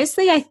ways.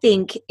 Firstly, I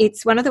think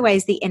it's one of the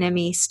ways the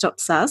enemy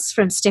stops us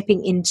from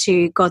stepping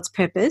into God's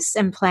purpose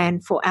and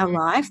plan for our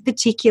life,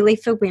 particularly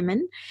for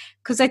women,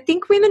 because I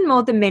think women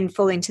more than men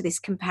fall into this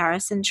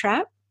comparison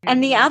trap.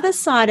 And the other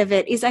side of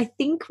it is I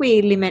think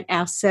we limit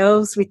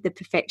ourselves with the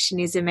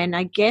perfectionism, and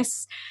I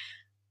guess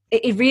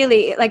it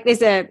really, like,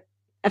 there's a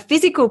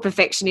physical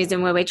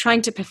perfectionism where we're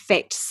trying to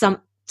perfect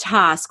some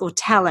task or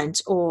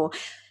talent or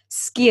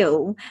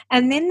skill,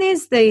 and then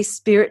there's the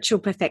spiritual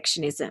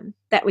perfectionism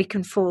that we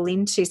can fall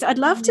into. So I'd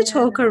love to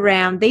talk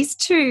around these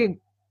two,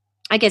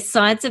 I guess,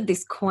 sides of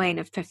this coin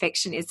of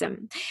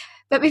perfectionism.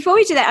 But before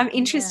we do that, I'm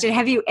interested,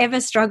 have you ever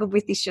struggled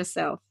with this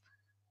yourself?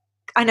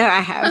 I know I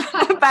have,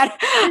 but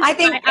I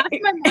think... I asked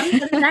my mum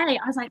the other day,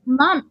 I was like,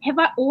 Mum, have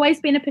I always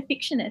been a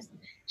perfectionist?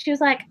 She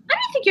was like, I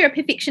don't think you're a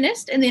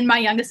perfectionist. And then my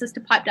younger sister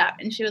piped up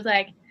and she was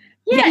like,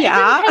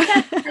 yeah. It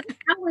doesn't take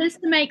hours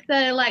to make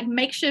the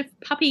makeshift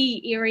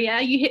puppy area.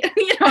 I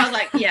was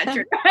like, yeah,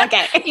 true.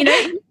 Okay.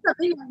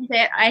 Something like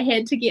that I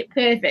had to get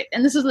perfect.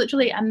 And this is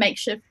literally a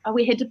makeshift.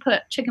 We had to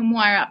put chicken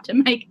wire up to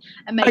make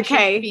a makeshift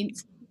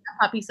fence,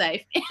 puppy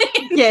safe.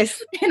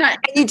 Yes. and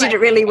you did it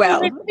really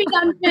well. It had to be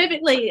done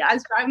perfectly. I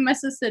was driving my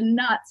sister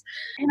nuts.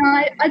 And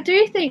I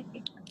do think,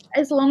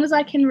 as long as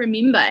I can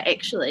remember,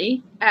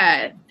 actually,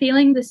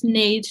 feeling this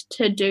need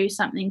to do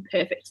something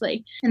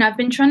perfectly. And I've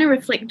been trying to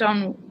reflect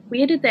on,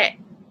 where did that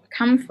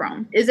come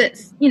from? Is it,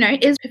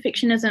 is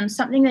perfectionism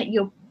something that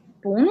you're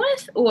born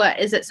with, or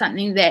is it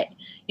something that,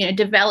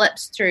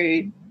 develops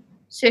through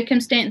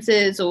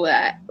circumstances, or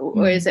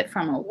is it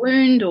from a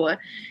wound,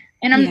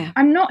 and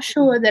I'm not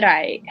sure that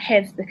I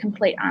have the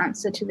complete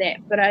answer to that,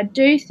 but I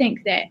do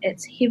think that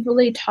it's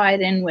heavily tied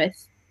in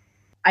with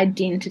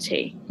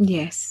identity.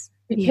 Yes.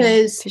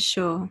 Because, for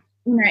sure,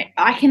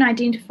 I can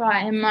identify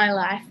in my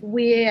life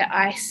where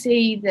I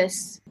see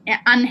this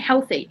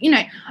unhealthy.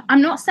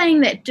 I'm not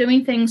saying that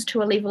doing things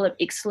to a level of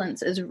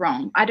excellence is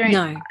wrong. I don't,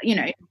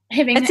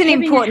 having that's an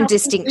important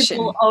distinction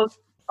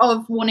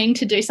of wanting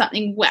to do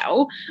something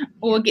well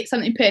or get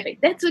something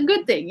perfect. That's a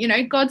good thing.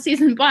 God says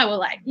in the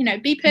Bible,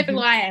 be perfect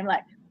like I am.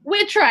 Like,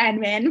 we're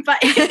trying, man. But,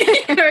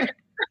 but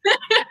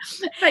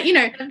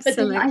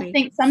I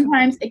think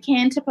sometimes it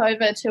can tip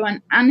over to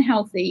an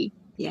unhealthy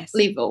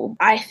level.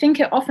 I think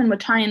it often would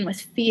tie in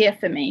with fear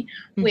for me,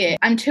 where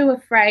I'm too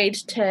afraid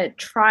to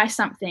try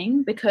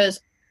something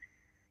because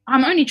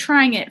I'm only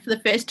trying it for the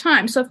first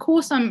time. So, of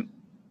course, I'm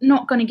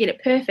not going to get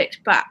it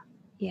perfect, but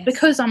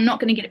because I'm not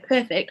going to get it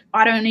perfect,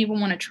 I don't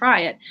even want to try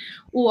it.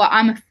 Or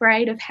I'm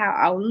afraid of how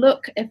I'll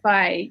look if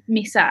I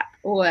mess up,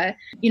 or,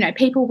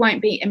 people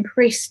won't be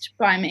impressed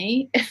by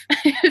me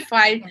if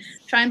I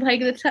try and play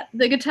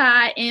the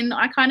guitar and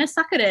I kind of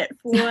suck at it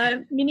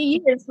for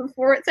many years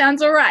before it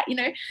sounds all right,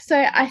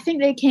 So I think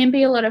there can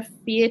be a lot of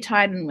fear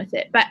tied in with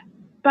it. But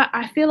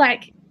I feel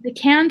like the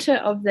counter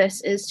of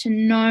this is to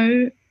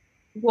know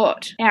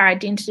what our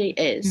identity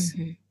is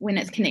when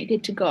it's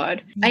connected to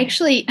God. I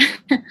actually,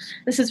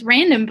 this is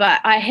random,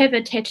 but I have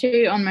a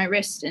tattoo on my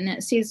wrist and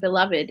it says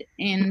beloved.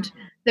 And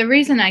the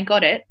reason I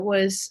got it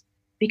was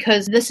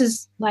because this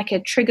is like a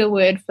trigger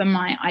word for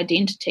my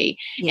identity.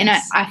 And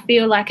I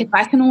feel like if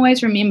I can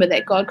always remember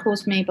that God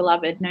calls me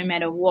beloved no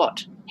matter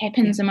what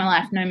happens in my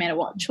life, no matter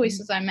what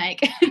choices I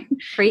make,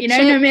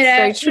 no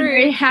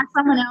matter how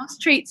someone else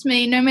treats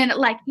me, no matter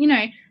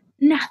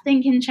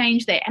nothing can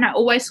change that. And I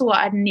always thought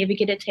I'd never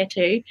get a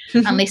tattoo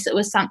unless it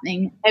was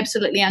something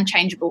absolutely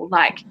unchangeable,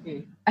 like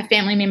a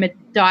family member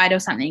died or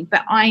something.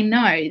 But I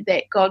know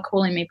that God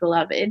calling me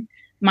beloved,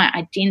 my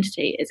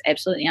identity is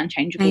absolutely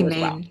unchangeable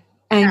as well.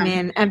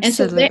 Amen. Absolutely. And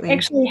so that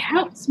actually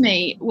helps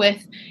me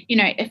with,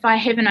 if I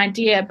have an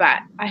idea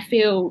but I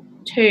feel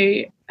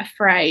too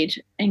afraid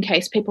in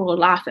case people will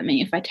laugh at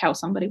me if I tell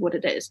somebody what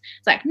it is.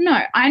 It's like,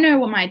 no, I know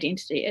what my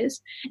identity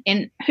is,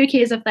 and who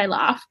cares if they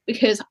laugh,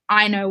 because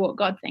I know what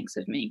God thinks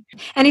of me.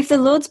 And if the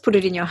Lord's put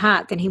it in your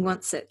heart, then he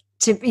wants it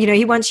to,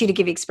 he wants you to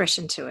give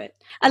expression to it.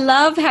 I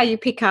love how you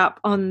pick up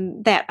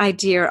on that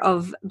idea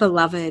of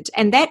beloved,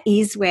 and that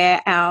is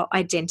where our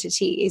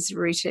identity is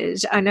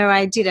rooted. I know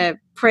I did a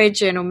prayer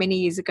journal many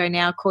years ago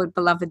now called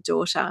Beloved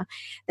Daughter,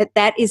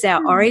 that is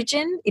our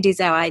origin, it is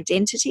our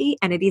identity,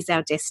 and it is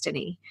our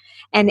destiny.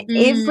 And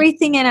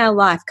everything in our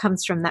life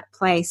comes from that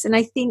place. And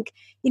I think,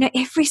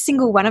 every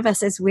single one of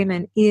us as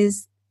women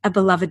is a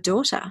beloved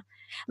daughter,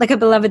 like a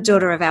beloved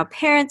daughter of our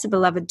parents, a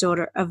beloved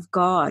daughter of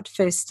God,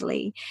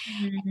 firstly.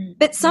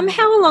 But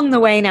somehow along the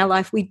way in our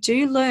life, we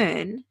do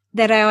learn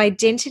that our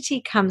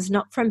identity comes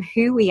not from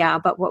who we are,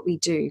 but what we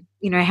do.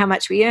 How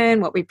much we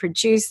earn, what we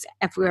produce,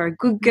 if we're a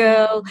good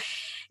girl,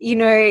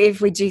 if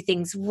we do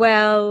things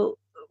well,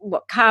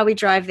 what car we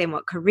drive, then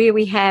what career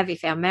we have,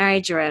 if our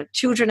marriage or our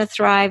children are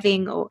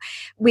thriving, or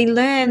we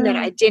learn that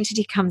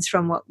identity comes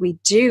from what we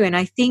do. And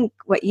I think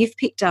what you've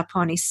picked up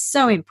on is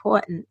so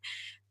important,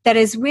 that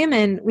as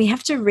women, we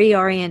have to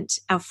reorient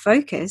our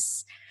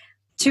focus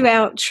to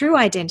our true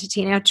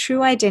identity. And our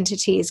true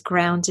identity is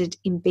grounded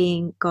in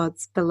being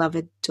God's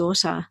beloved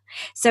daughter.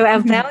 So our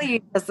value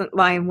doesn't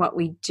lie in what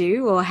we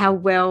do or how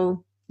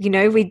well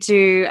we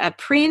do a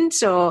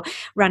print or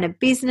run a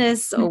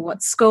business or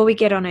what score we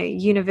get on a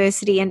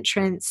university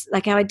entrance.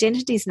 Like, our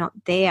identity is not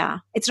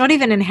there. It's not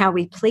even in how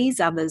we please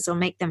others or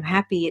make them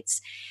happy.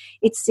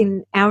 It's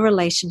in our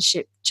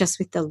relationship just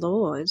with the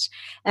Lord.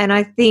 And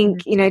I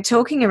think,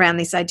 talking around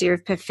this idea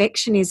of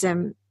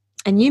perfectionism,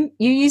 and you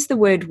use the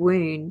word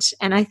wound,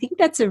 and I think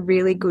that's a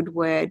really good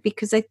word,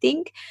 because I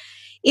think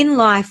in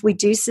life we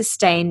do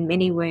sustain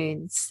many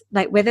wounds,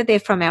 like whether they're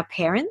from our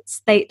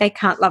parents. They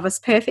can't love us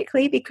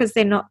perfectly because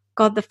they're not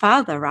God the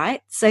Father,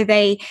 right? So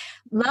they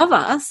love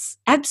us,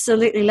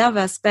 absolutely love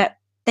us, but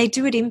they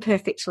do it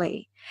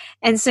imperfectly.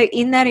 And so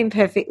in that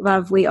imperfect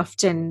love, we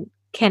often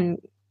can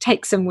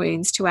take some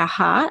wounds to our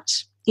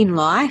heart in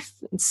life,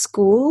 in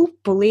school,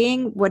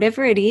 bullying,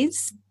 whatever it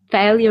is,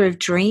 failure of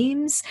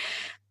dreams,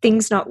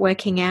 things not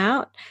working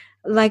out.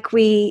 Like,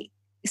 we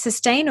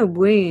sustain a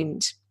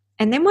wound.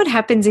 And then what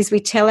happens is we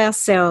tell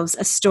ourselves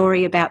a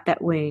story about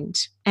that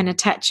wound and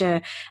attach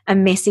a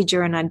message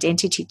or an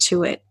identity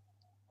to it.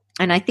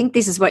 And I think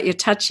this is what you're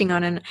touching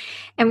on.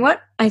 And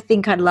what I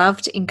think I'd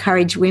love to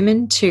encourage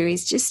women to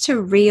is just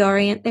to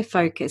reorient their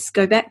focus,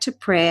 go back to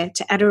prayer,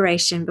 to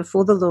adoration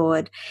before the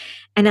Lord,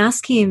 and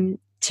ask Him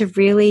to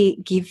really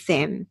give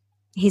them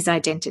His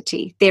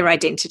identity, their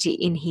identity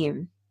in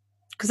Him.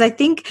 Because I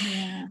think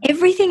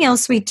everything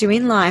else we do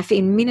in life,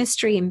 in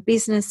ministry, in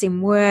business,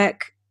 in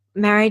work,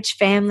 marriage,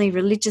 family,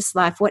 religious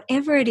life,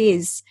 whatever it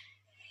is,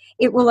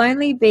 it will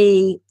only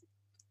be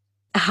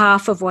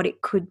half of what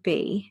it could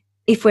be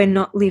if we're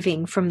not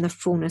living from the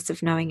fullness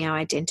of knowing our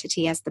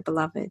identity as the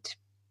beloved.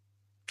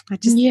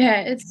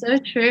 It's so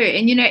true.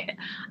 And,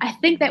 I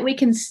think that we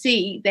can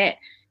see that,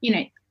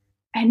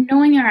 and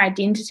knowing our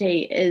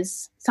identity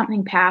is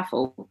something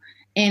powerful.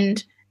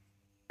 And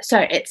so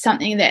it's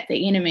something that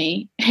the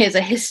enemy has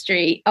a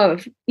history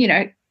of,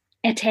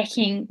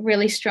 attacking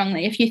really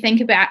strongly. If you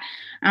think about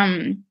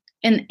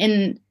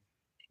in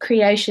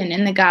creation,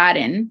 in the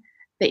garden,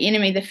 the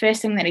enemy, the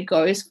first thing that he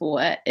goes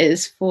for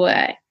is for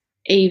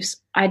Eve's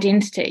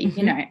identity.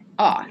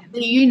 Mm-hmm.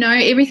 Do you know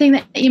everything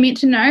that you meant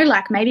to know?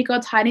 Like, maybe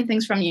God's hiding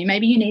things from you.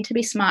 Maybe you need to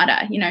be smarter,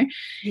 Yes.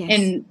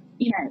 And,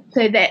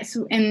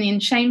 so and then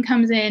shame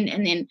comes in.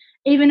 And then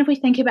even if we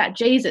think about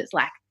Jesus,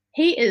 like,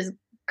 He is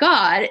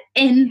God,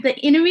 and the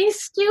enemy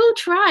still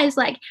tries.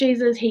 Like,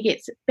 Jesus, He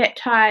gets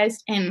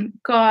baptized, and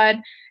God,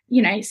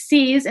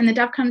 says, and the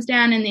dove comes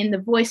down, and then the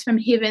voice from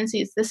heaven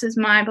says, "This is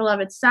my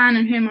beloved Son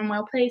in whom I'm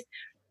well pleased."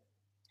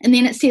 And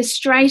then it says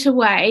straight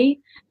away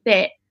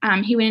that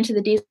He went into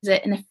the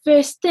desert, and the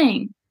first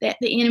thing that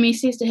the enemy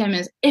says to Him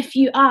is, "If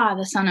you are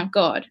the Son of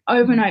God,"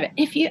 over and over.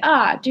 "If you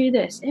are, do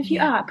this. If you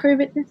are,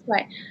 prove it this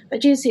way."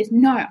 But Jesus says,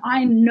 "No,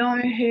 I know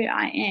who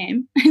I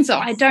am, and so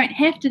I don't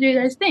have to do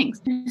those things."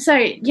 So,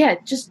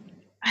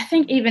 I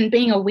think even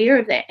being aware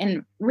of that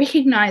and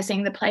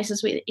recognizing the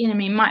places where the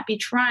enemy might be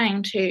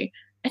trying to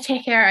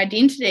attack our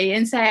identity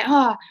and say,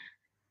 "Oh,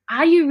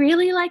 are you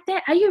really like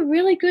that? Are you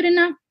really good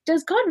enough?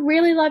 Does God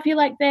really love you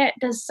like that?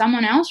 Does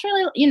someone else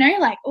really,"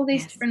 like all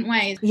these different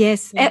ways.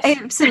 Yes.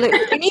 Absolutely.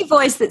 Any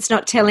voice that's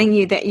not telling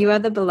you that you are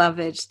the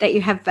beloved, that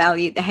you have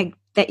value,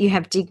 that you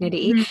have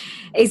dignity,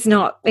 is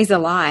a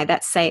lie.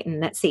 That's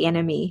Satan. That's the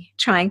enemy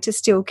trying to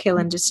steal, kill,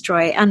 and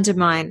destroy,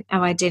 undermine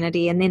our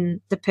identity and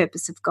then the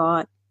purpose of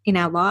God in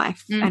our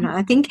life. And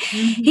I think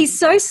He's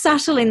so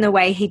subtle in the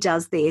way He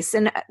does this.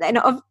 And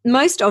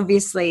most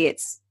obviously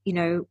it's,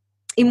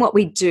 in what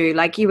we do.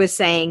 Like you were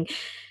saying,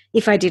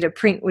 if I did a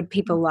print, would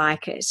people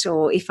like it?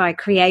 Or if I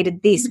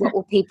created this, what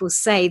will people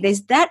say?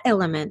 There's that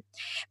element.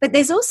 But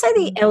there's also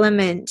the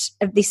element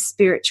of this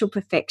spiritual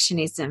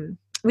perfectionism,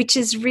 which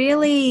is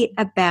really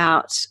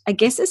about, I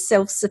guess, a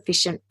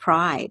self-sufficient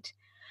pride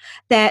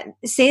that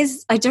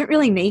says, I don't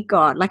really need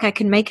God. Like, I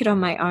can make it on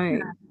my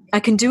own. I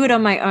can do it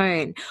on my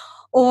own.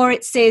 Or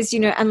it says,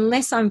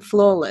 unless I'm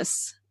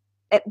flawless,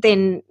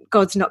 then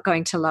God's not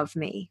going to love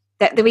me.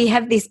 That we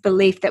have this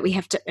belief that we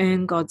have to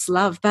earn God's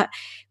love, but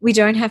we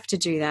don't have to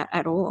do that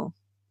at all.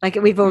 Like,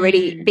 we've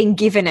already been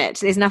given it.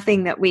 There's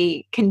nothing that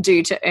we can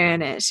do to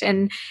earn it.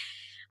 And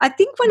I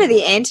think one of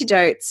the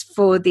antidotes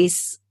for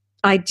this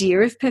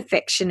idea of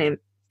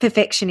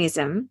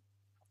perfectionism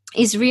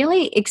is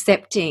really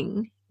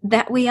accepting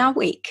that we are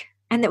weak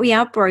and that we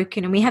are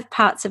broken and we have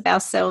parts of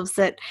ourselves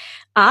that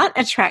aren't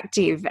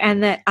attractive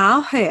and that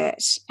are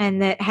hurt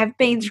and that have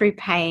been through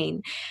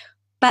pain.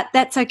 But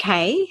that's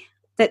okay.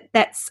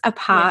 That's a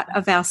part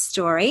of our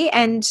story.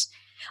 And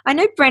I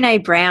know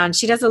Brené Brown,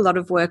 she does a lot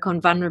of work on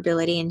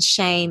vulnerability and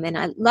shame. And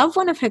I love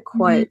one of her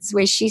quotes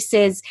where she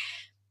says,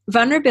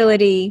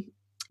 "Vulnerability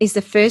is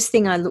the first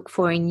thing I look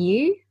for in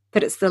you,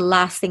 but it's the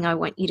last thing I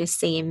want you to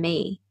see in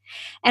me."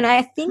 And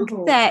I think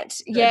Oh. that,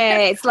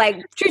 it's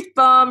like truth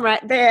bomb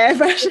right there.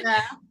 But,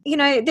 Yeah. you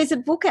know, there's a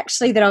book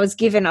actually that I was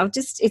given.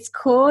 It's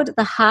called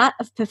The Heart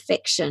of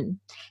Perfection,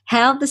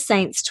 How the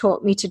Saints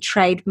Taught Me to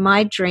Trade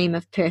My Dream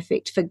of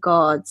Perfect for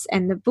God's.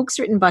 And the book's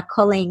written by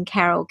Colleen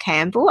Carroll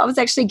Campbell. I was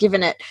actually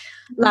given it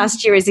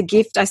last year as a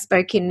gift. I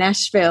spoke in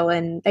Nashville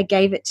and they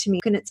gave it to me.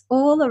 And it's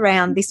all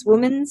around this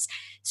woman's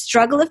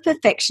struggle of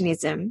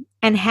perfectionism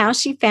and how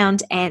she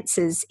found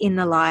answers in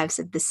the lives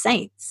of the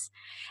saints.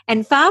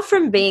 And far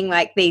from being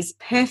like these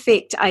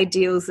perfect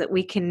ideals that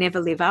we can never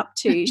live up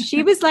to,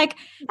 she was like,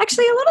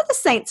 actually, a lot of the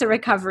saints are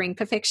recovering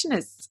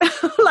perfectionists.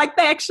 Like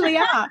they actually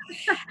are.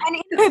 And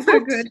in her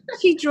book,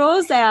 she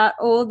draws out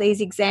all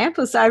these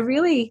examples. So I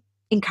really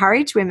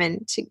encourage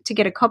women to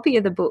get a copy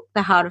of the book,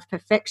 The Heart of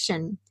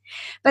Perfection.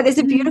 But there's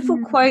a beautiful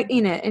quote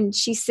in it, and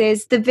she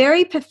says, the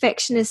very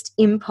perfectionist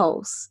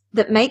impulse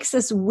that makes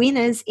us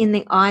winners in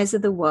the eyes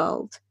of the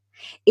world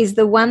is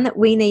the one that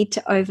we need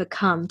to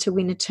overcome to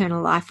win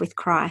eternal life with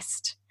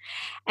Christ.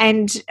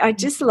 And I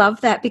just love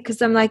that, because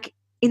I'm like,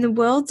 in the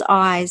world's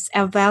eyes,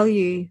 our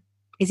value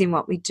is in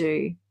what we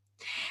do.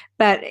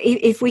 But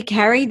if we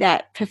carry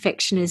that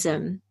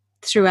perfectionism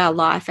through our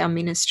life, our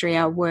ministry,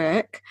 our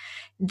work,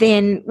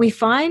 then we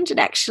find it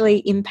actually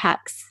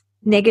impacts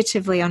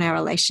negatively on our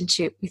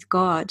relationship with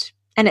God.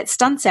 And it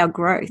stunts our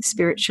growth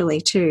spiritually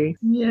too.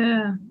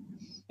 Yeah,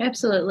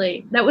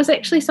 absolutely. That was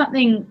actually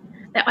something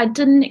that I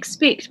didn't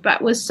expect,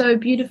 but was so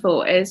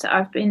beautiful as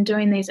I've been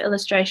doing these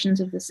illustrations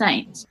of the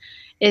saints,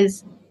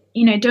 is,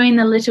 you know, doing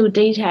the little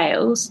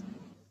details.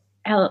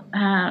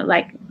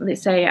 Like,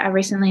 let's say I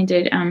recently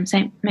did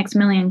St.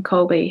 Maximilian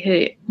Kolbe,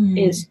 who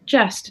is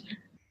just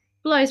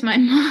blows my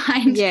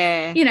mind.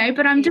 Yeah. You know,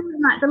 but I'm doing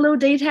like the little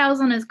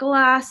details on his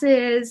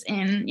glasses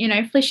and, you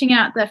know, fleshing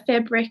out the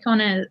fabric on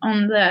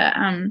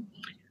the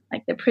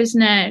like the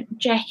prisoner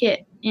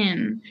jacket.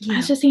 And I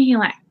was just thinking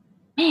like,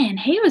 man,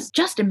 he was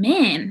just a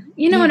man.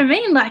 You know what I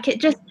mean? Like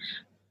it just,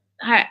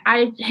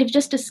 I have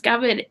just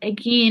discovered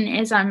again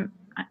as I'm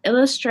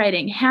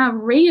illustrating how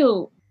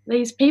real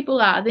these people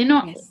are. They're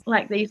not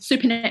like these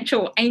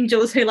supernatural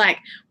angels who like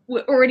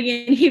were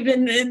already in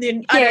heaven and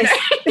then, I don't know,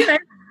 you know,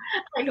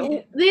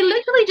 like they're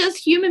literally just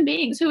human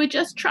beings who are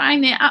just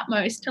trying their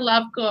utmost to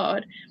love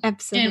God.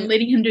 Absolutely. And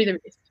letting him do the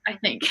rest, I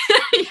think.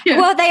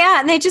 Well, they are.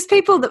 And they're just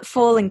people that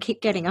fall and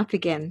keep getting up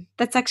again.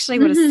 That's actually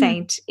what a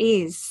saint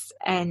is.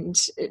 And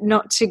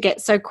not to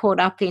get so caught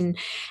up in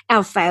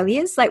our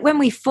failures. Like when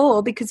we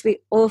fall, because we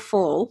all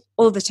fall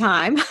all the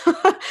time,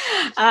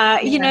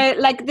 you know,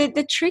 like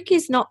the trick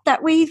is not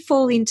that we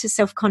fall into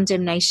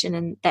self-condemnation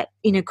and that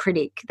inner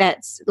critic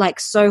that's like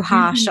so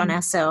harsh on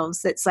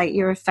ourselves. That's like,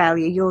 you're a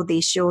failure, you're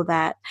this, you're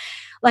that.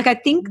 Like I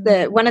think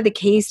that one of the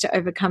keys to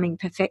overcoming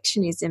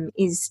perfectionism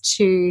is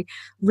to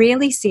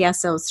really see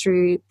ourselves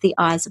through the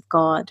eyes of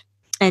God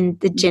and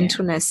the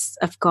gentleness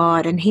of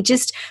God. And he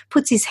just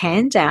puts his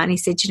hand out and he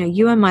said, you know,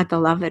 you are my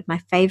beloved, my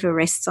favor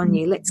rests on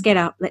you. Let's get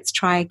up, let's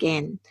try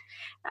again.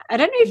 I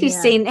don't know if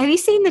have you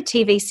seen the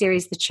TV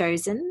series The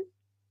Chosen?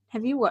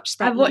 Have you watched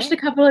that? I've watched a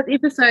couple of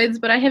episodes,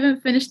 but I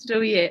haven't finished it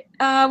all yet.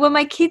 Well,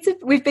 my kids,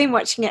 we've been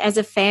watching it as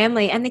a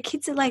family, and the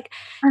kids are like,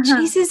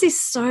 Jesus is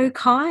so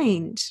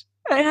kind.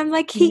 And I'm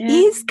like,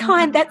 he is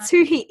kind. That's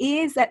who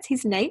he is. That's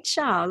his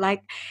nature.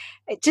 Like,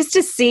 just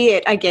to see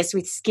it, I guess,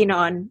 with skin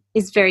on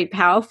is very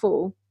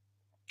powerful.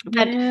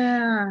 But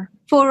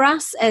for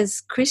us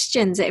as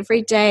Christians,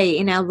 every day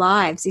in our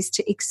lives is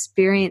to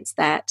experience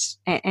that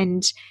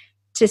and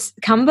to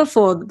come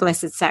before the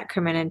Blessed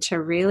Sacrament and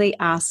to really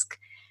ask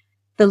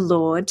the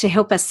Lord to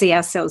help us see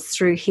ourselves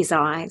through his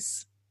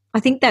eyes. I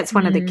think that's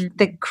one of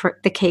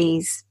the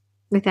keys,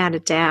 without a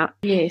doubt.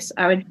 Yes,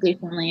 I would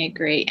definitely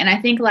agree. And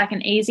I think like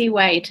an easy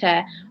way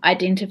to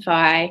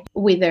identify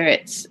whether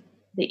it's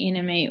the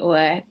enemy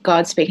or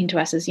God speaking to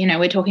us is, you know,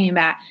 we're talking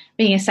about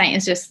being a saint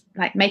is just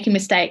like making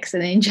mistakes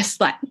and then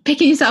just like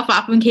picking yourself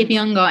up and keeping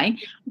on going.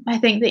 I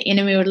think the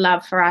enemy would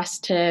love for us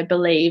to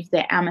believe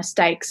that our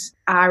mistakes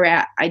are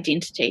our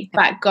identity.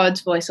 But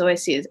God's voice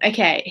always says,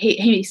 okay,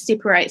 he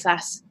separates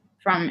us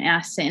from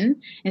our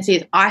sin and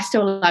says, I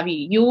still love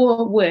you.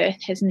 Your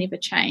worth has never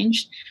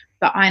changed,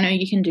 but I know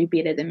you can do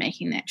better than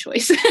making that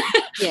choice.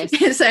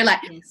 So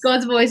like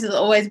God's voice is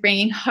always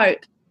bringing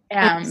hope.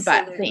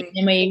 But the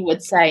enemy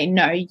would say,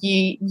 no,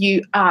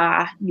 you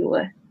are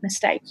your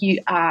mistake. You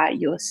are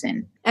your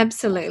sin.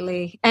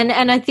 Absolutely. And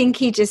I think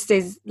he just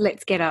says,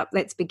 let's get up,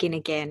 let's begin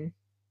again.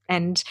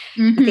 And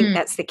I think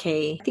that's the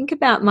key. Think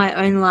about my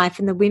own life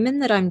and the women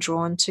that I'm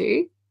drawn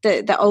to,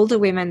 the older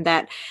women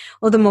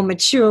or the more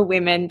mature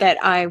women that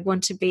I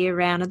want to be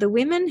around are the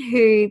women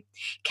who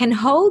can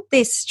hold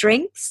their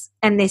strengths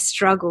and their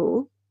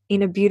struggle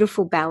in a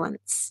beautiful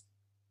balance,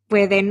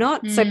 where they're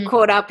not so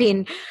caught up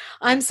in,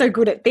 I'm so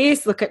good at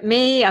this, look at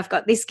me, I've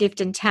got this gift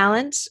and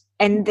talent.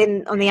 And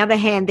then on the other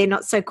hand, they're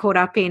not so caught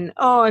up in,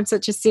 oh, I'm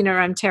such a sinner,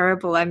 I'm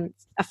terrible, I'm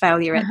a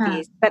failure at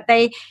this. But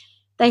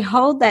they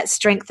hold that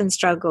strength and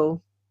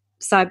struggle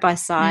side by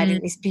side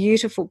in this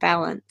beautiful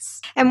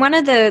balance. And one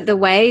of the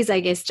ways, I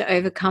guess, to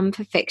overcome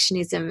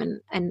perfectionism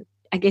and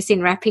I guess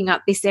in wrapping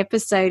up this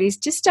episode is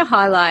just to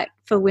highlight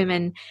for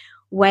women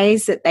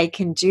ways that they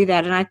can do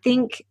that. And I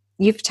think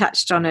you've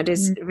touched on it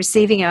as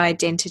receiving our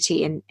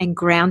identity and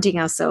grounding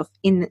ourselves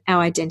in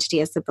our identity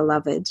as the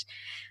beloved.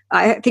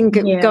 I think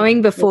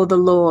going before the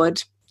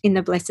Lord in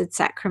the Blessed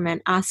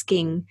Sacrament,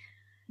 asking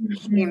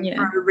him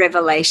for a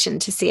revelation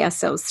to see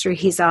ourselves through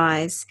his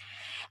eyes.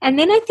 And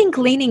then I think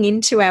leaning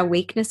into our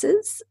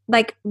weaknesses,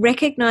 like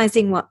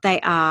recognizing what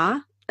they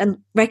are and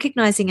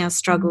recognizing our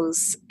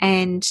struggles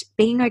and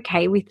being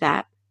okay with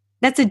that.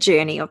 That's a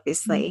journey,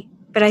 obviously,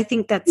 but I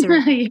think that's a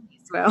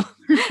as well.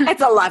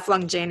 It's a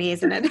lifelong journey,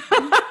 isn't it?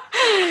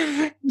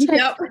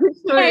 Yep,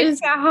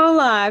 it's our whole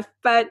life.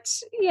 But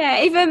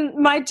yeah,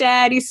 even my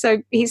dad is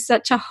he's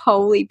such a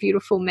holy,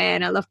 beautiful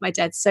man. I love my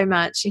dad so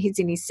much. He's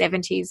in his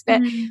 70s,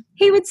 but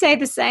he would say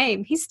the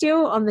same. He's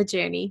still on the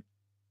journey,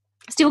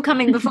 still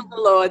coming before the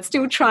Lord,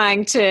 still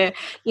trying to,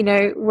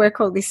 work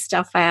all this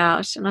stuff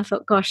out. And I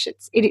thought, gosh,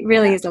 it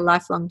really is a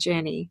lifelong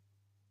journey.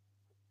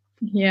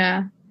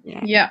 Yeah,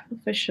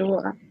 for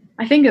sure.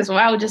 I think as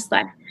well, just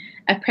like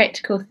a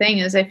practical thing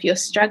is if you're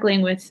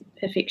struggling with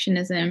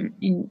perfectionism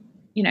and,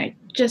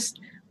 just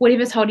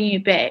whatever's holding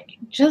you back,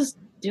 just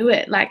do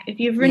it. Like if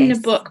you've written a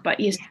book but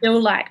you're still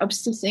like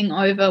obsessing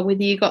over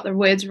whether you got the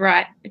words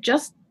right,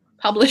 just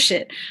publish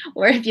it.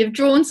 Or if you've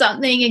drawn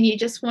something and you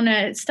just want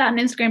to start an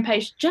Instagram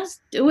page, just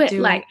do it.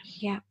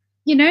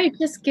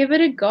 Just give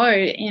it a go.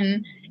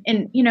 And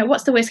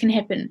what's the worst can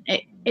happen?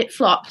 It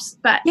flops.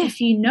 But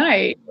if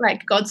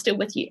like God's still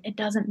with you, it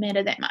doesn't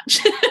matter that much.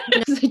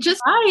 So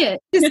just try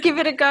it. Just give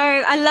it a go.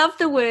 I love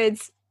the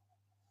words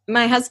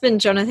my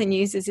husband Jonathan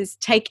uses is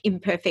take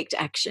imperfect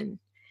action.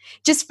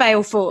 Just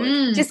fail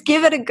forward. Just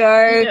give it a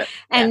go. Yeah.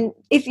 And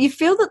if you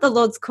feel that the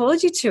Lord's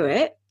called you to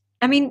it,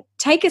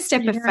 take a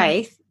step of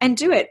faith and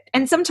do it.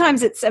 And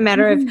sometimes it's a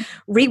matter of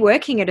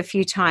reworking it a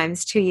few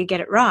times till you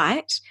get it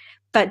right.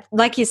 But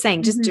like you're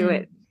saying, just do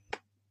it.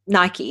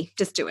 Nike,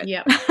 just do it.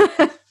 Yeah.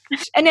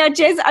 And now,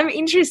 Jez, I'm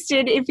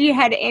interested if you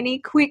had any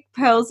quick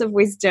pearls of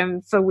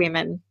wisdom for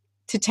women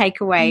to take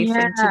away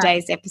from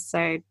today's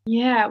episode.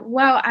 Yeah.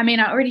 Well, I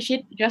already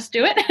said just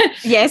do it.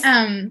 Yes.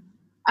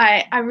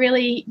 I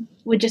really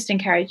would just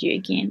encourage you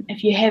again,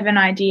 if you have an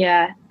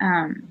idea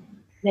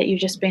that you've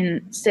just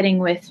been sitting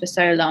with for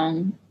so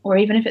long, or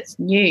even if it's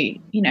new,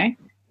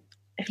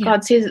 if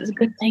God says it's a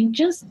good thing,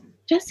 just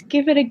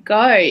give it a go.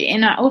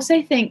 And I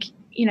also think,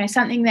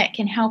 something that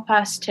can help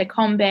us to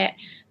combat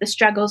the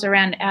struggles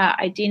around our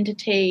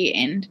identity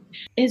and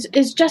is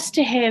just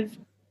to have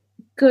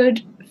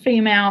good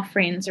female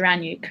friends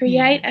around you.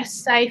 Create a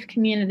safe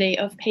community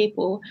of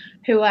people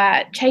who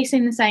are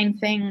chasing the same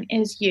thing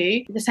as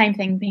you, the same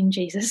thing being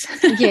Jesus.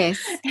 Yes.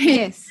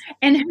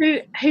 And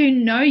who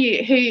know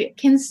you, who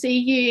can see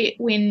you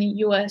when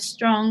you are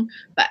strong,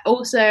 but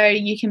also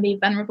you can be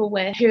vulnerable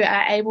with, who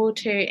are able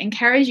to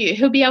encourage you,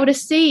 who'll be able to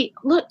see,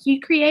 look, you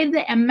created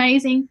that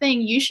amazing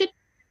thing. You should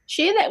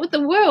share that with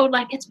the world.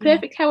 Like, it's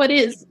perfect how it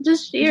is.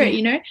 Just share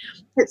it,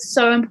 It's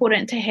so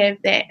important to have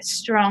that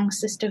strong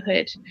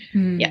sisterhood.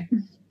 Yeah.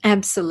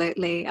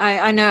 Absolutely.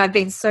 I know I've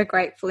been so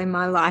grateful in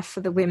my life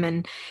for the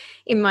women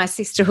in my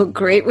sisterhood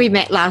group. We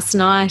met last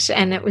night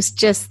and it was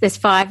there's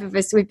 5 of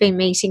us. We've been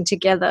meeting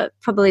together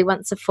probably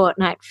once a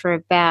fortnight for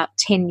about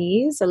 10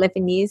 years,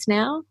 11 years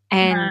now.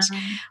 And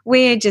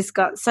we just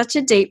got such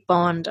a deep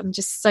bond. I'm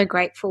just so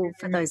grateful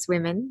for those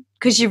women,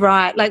 because you're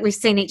right. Like, we've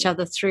seen each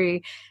other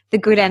through the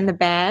good and the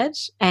bad,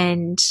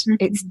 and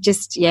it's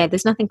just,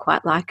 there's nothing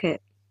quite like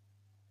it.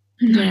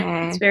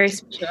 Yeah, it's very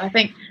special. I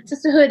think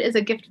sisterhood is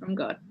a gift from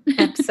God.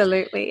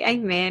 Absolutely.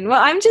 Amen. Well,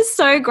 I'm just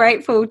so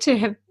grateful to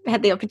have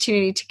had the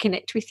opportunity to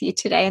connect with you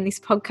today on this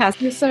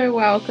podcast. You're so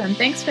welcome.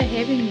 Thanks for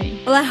having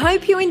me. Well, I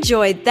hope you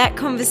enjoyed that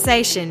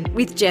conversation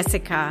with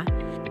Jessica.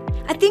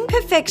 I think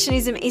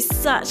perfectionism is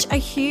such a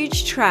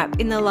huge trap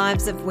in the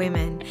lives of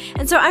women.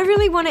 And so I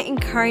really want to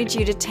encourage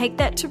you to take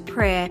that to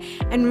prayer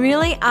and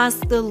really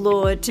ask the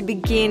Lord to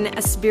begin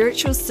a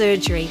spiritual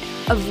surgery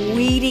of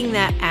weeding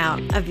that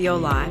out of your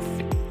life.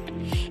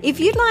 If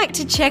you'd like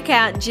to check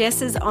out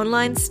Jess's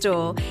online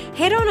store,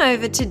 head on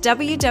over to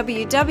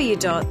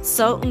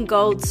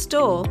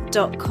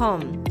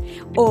www.saltandgoldstore.com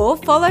or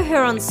follow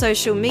her on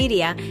social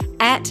media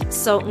at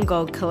Salt and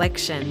Gold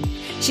Collection.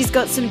 She's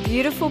got some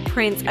beautiful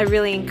prints. I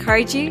really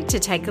encourage you to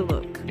take a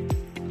look.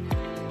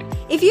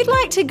 If you'd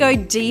like to go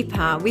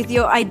deeper with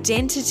your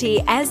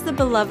identity as the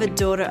beloved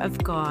daughter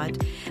of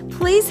God,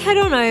 please head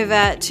on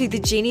over to the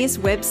Genius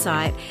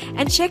website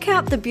and check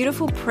out the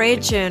beautiful prayer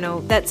journal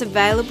that's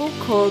available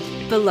called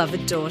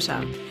Beloved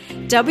Daughter,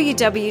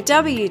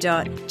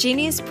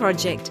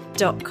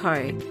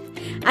 www.geniusproject.co.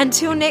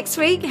 Until next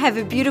week, have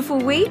a beautiful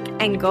week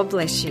and God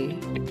bless you.